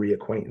for a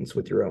reacquaintance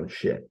with your own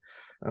shit.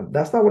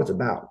 That's not what it's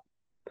about.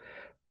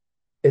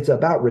 It's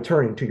about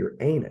returning to your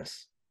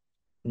anus,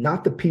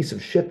 not the piece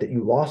of shit that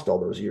you lost all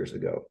those years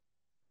ago.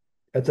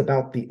 It's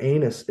about the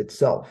anus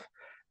itself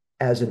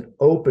as an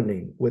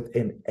opening with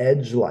an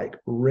edge-like,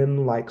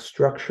 rim-like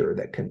structure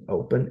that can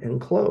open and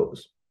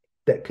close,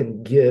 that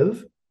can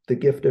give the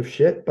gift of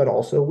shit, but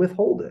also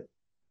withhold it.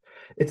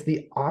 It's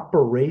the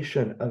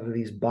operation of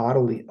these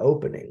bodily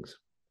openings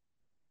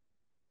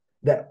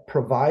that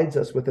provides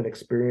us with an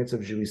experience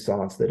of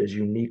jouissance that is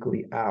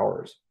uniquely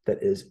ours,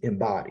 that is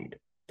embodied,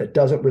 that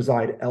doesn't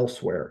reside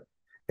elsewhere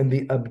in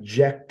the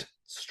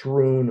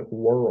object-strewn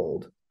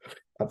world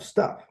of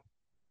stuff.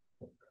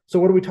 So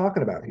what are we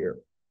talking about here?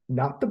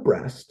 Not the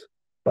breast,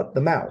 but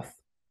the mouth.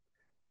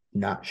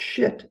 Not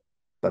shit,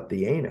 but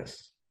the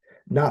anus.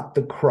 Not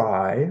the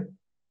cry,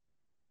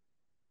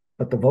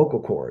 but the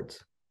vocal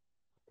cords.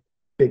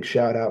 Big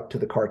shout out to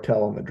the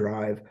cartel on the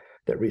drive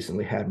that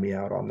recently had me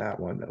out on that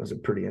one. That was a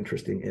pretty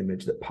interesting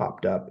image that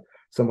popped up.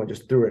 Someone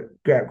just threw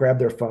it, grabbed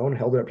their phone,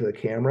 held it up to the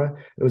camera.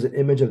 It was an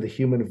image of the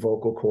human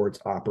vocal cords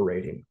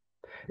operating.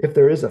 If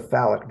there is a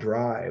phallic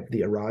drive,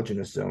 the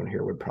erogenous zone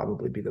here would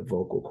probably be the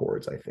vocal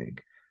cords, I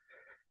think.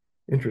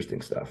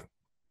 Interesting stuff.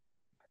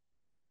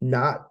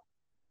 Not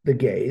the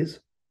gaze,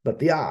 but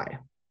the eye.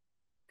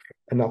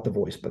 And not the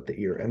voice, but the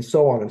ear, and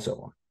so on and so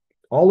on.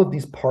 All of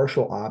these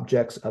partial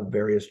objects of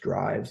various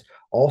drives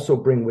also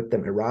bring with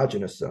them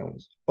erogenous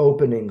zones,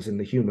 openings in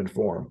the human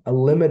form, a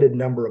limited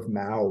number of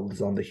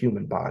mouths on the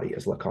human body,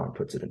 as Lacan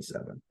puts it in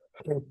 7.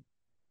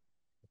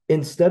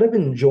 Instead of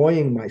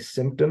enjoying my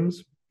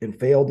symptoms in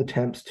failed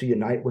attempts to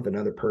unite with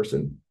another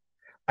person,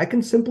 I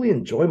can simply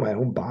enjoy my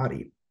own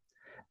body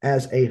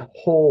as a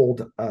whole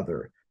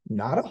other,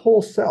 not a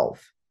whole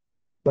self,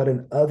 but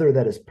an other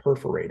that is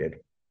perforated,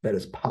 that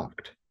is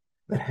pocked,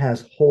 that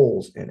has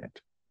holes in it.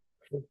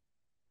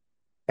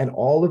 And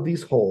all of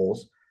these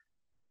holes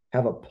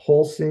have a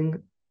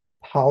pulsing,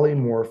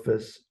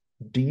 polymorphous,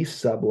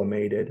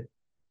 desublimated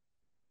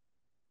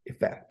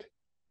effect.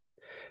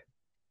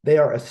 They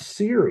are a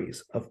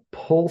series of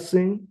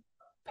pulsing,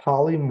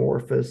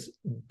 polymorphous,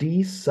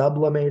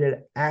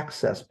 desublimated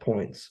access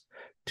points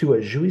to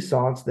a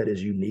jouissance that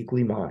is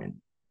uniquely mine,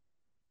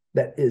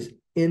 that is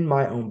in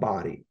my own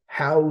body,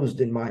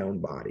 housed in my own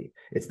body.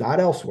 It's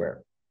not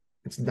elsewhere.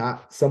 It's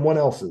not someone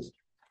else's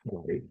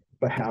body,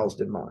 but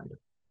housed in mine.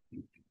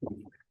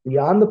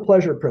 Beyond the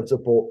pleasure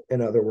principle,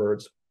 in other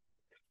words,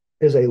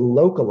 is a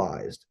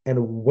localized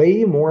and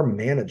way more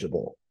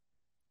manageable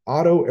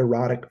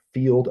autoerotic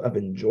field of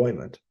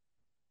enjoyment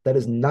that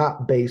is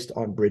not based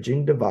on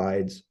bridging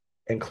divides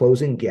and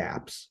closing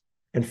gaps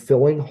and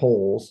filling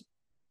holes,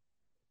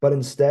 but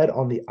instead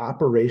on the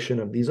operation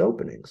of these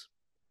openings.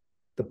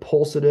 The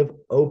pulsative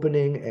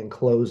opening and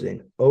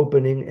closing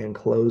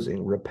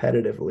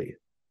repetitively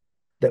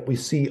that we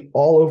see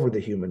all over the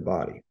human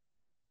body,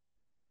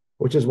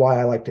 which is why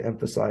I like to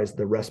emphasize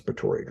the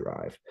respiratory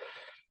drive,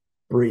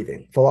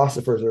 breathing.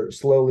 Philosophers are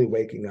slowly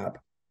waking up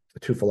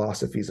to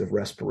philosophies of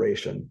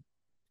respiration.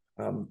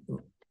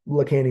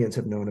 Lacanians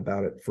have known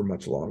about it for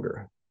much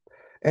longer.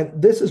 And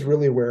this is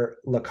really where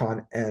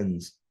Lacan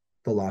ends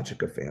the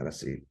logic of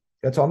fantasy.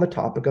 It's on the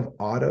topic of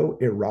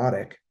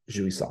autoerotic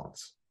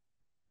jouissance,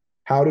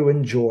 how to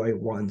enjoy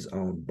one's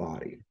own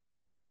body.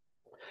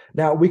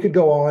 Now, we could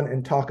go on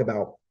and talk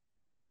about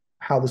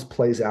how this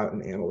plays out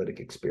in analytic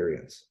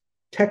experience.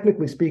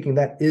 Technically speaking,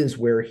 that is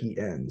where he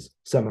ends.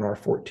 Seminar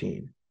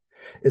 14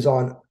 is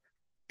on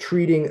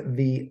treating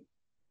the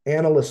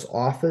analyst's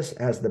office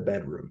as the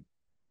bedroom,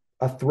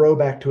 a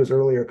throwback to his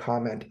earlier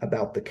comment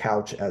about the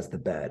couch as the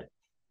bed,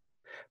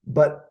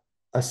 but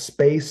a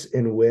space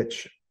in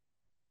which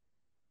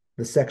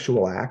the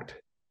sexual act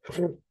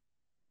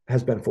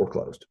has been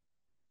foreclosed.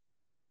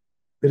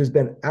 It has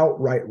been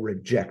outright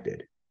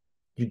rejected.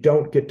 You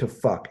don't get to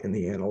fuck in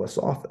the analyst's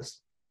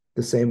office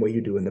the same way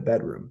you do in the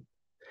bedroom.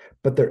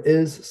 But there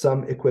is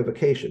some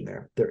equivocation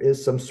there. There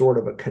is some sort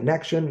of a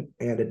connection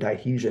and a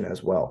dihesion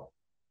as well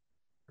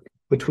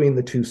between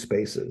the two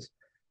spaces.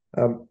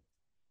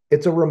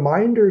 It's a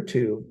reminder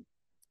to,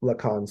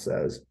 Lacan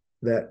says,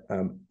 that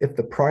if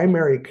the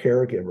primary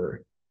caregiver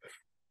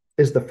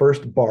is the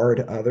first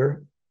barred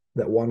other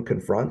that one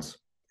confronts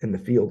in the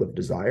field of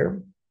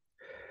desire,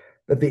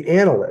 that the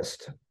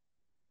analyst,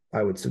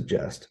 I would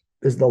suggest,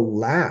 is the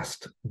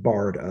last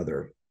barred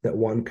other that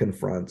one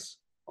confronts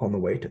on the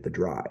way to the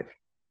drive.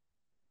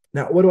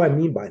 Now, what do I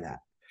mean by that?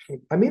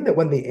 I mean that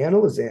when the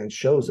analysand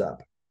shows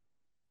up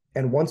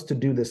and wants to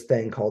do this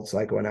thing called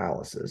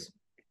psychoanalysis,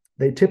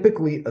 they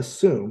typically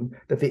assume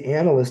that the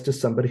analyst is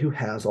somebody who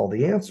has all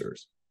the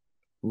answers,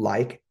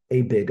 like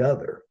a big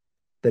other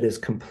that is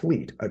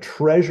complete, a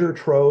treasure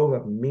trove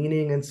of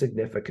meaning and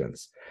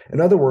significance. In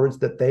other words,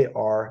 that they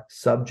are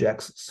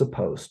subjects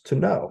supposed to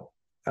know,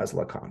 as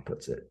Lacan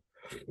puts it.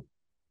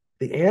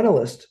 The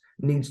analyst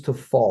needs to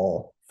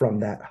fall from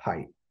that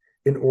height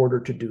in order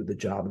to do the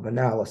job of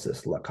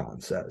analysis,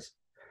 Lacan says.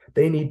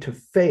 They need to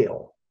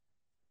fail.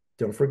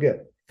 Don't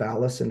forget,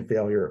 phallus and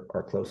failure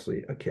are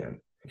closely akin,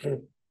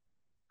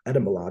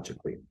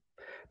 etymologically.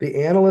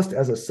 The analyst,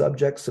 as a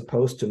subject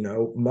supposed to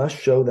know, must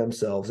show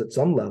themselves at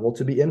some level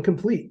to be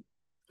incomplete,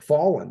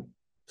 fallen,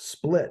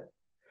 split,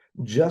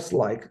 just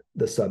like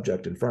the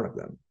subject in front of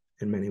them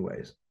in many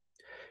ways.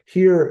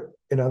 Here,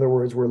 in other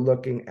words, we're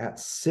looking at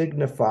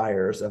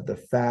signifiers of the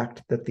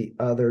fact that the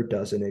other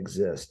doesn't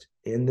exist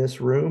in this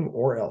room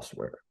or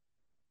elsewhere,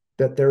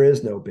 that there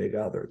is no big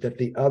other, that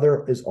the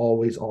other is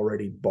always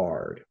already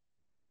barred.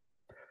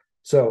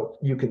 So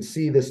you can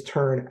see this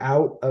turn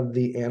out of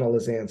the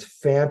analysand's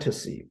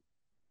fantasy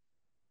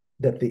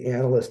that the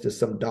analyst is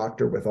some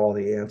doctor with all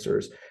the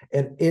answers,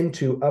 and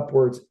into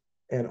upwards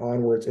and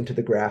onwards into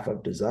the graph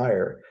of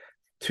desire,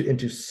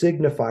 into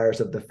signifiers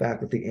of the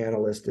fact that the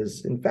analyst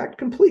is in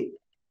fact incomplete,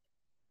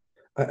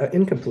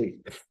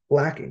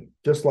 lacking,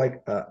 just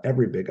like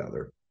every big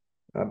other.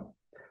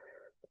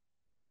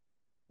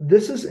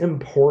 This is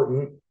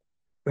important,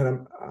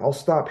 and I'll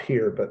stop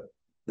here, but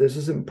this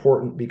is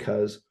important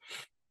because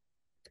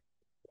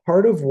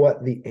part of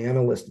what the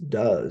analyst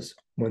does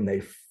when they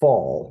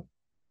fall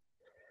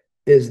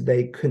is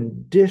they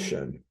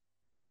condition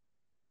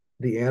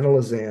the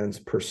analysand's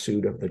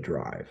pursuit of the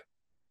drive.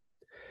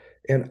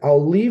 And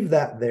I'll leave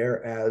that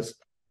there as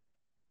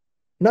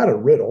not a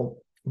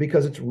riddle,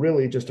 because it's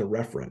really just a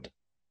referent.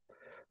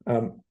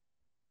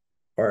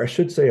 Or I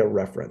should say a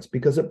reference,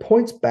 because it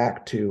points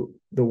back to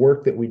the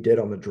work that we did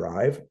on the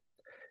drive,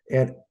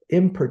 and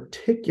in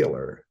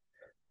particular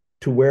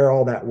to where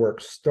all that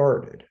work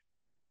started,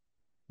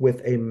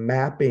 with a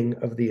mapping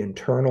of the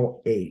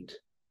internal 8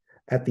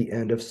 at the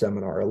end of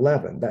seminar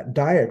 11. That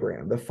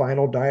diagram, the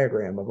final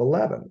diagram of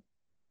 11,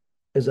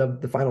 is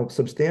of the final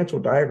substantial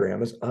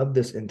diagram is of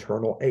this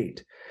internal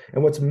 8.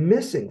 And what's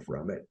missing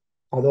from it,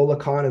 although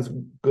Lacan is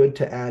good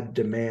to add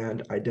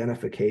demand,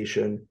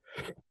 identification,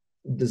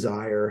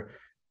 desire,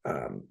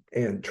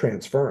 and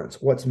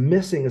transference, what's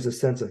missing is a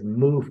sense of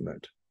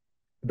movement.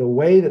 The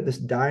way that this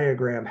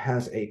diagram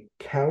has a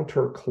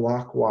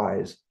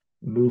counterclockwise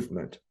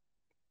movement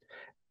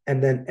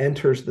and then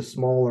enters the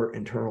smaller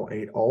internal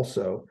 8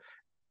 also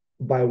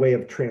by way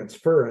of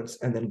transference,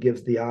 and then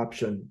gives the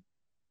option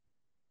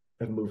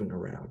of moving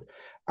around.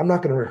 I'm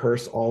not going to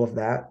rehearse all of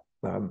that.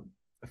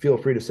 Feel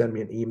free to send me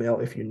an email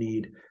if you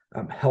need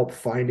help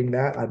finding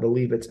that. I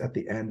believe it's at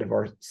the end of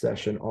our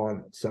session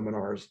on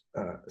seminar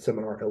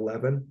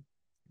 11,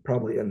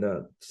 probably in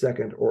the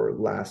second or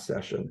last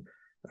session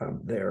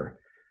there.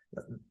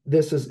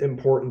 This is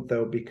important,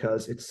 though,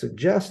 because it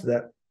suggests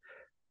that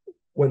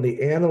when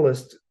the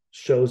analyst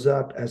shows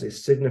up as a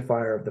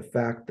signifier of the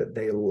fact that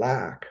they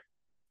lack,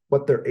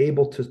 what they're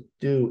able to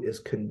do is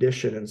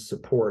condition and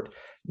support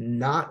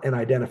not an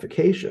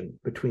identification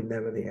between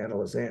them and the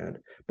analysand,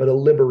 but a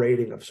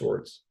liberating of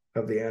sorts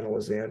of the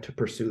analysand to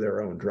pursue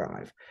their own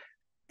drive,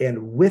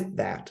 and with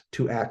that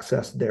to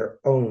access their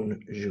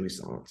own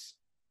jouissance,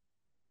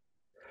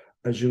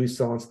 a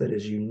jouissance that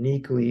is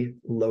uniquely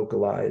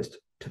localized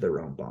to their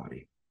own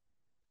body.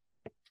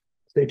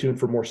 Stay tuned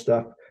for more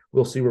stuff.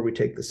 We'll see where we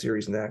take the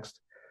series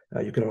next.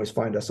 You can always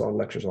find us on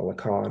Lectures on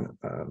Lacan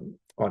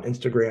on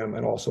Instagram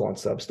and also on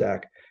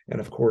Substack.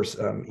 And of course,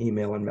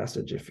 email and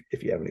message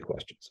if you have any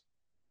questions.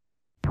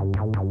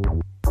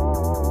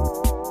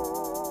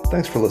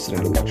 Thanks for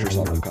listening to Lectures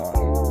on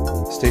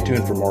Lacan. Stay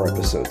tuned for more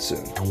episodes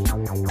soon.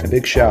 A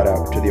big shout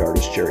out to the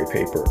artist Jerry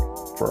Paper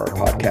for our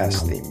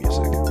podcast theme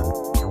music.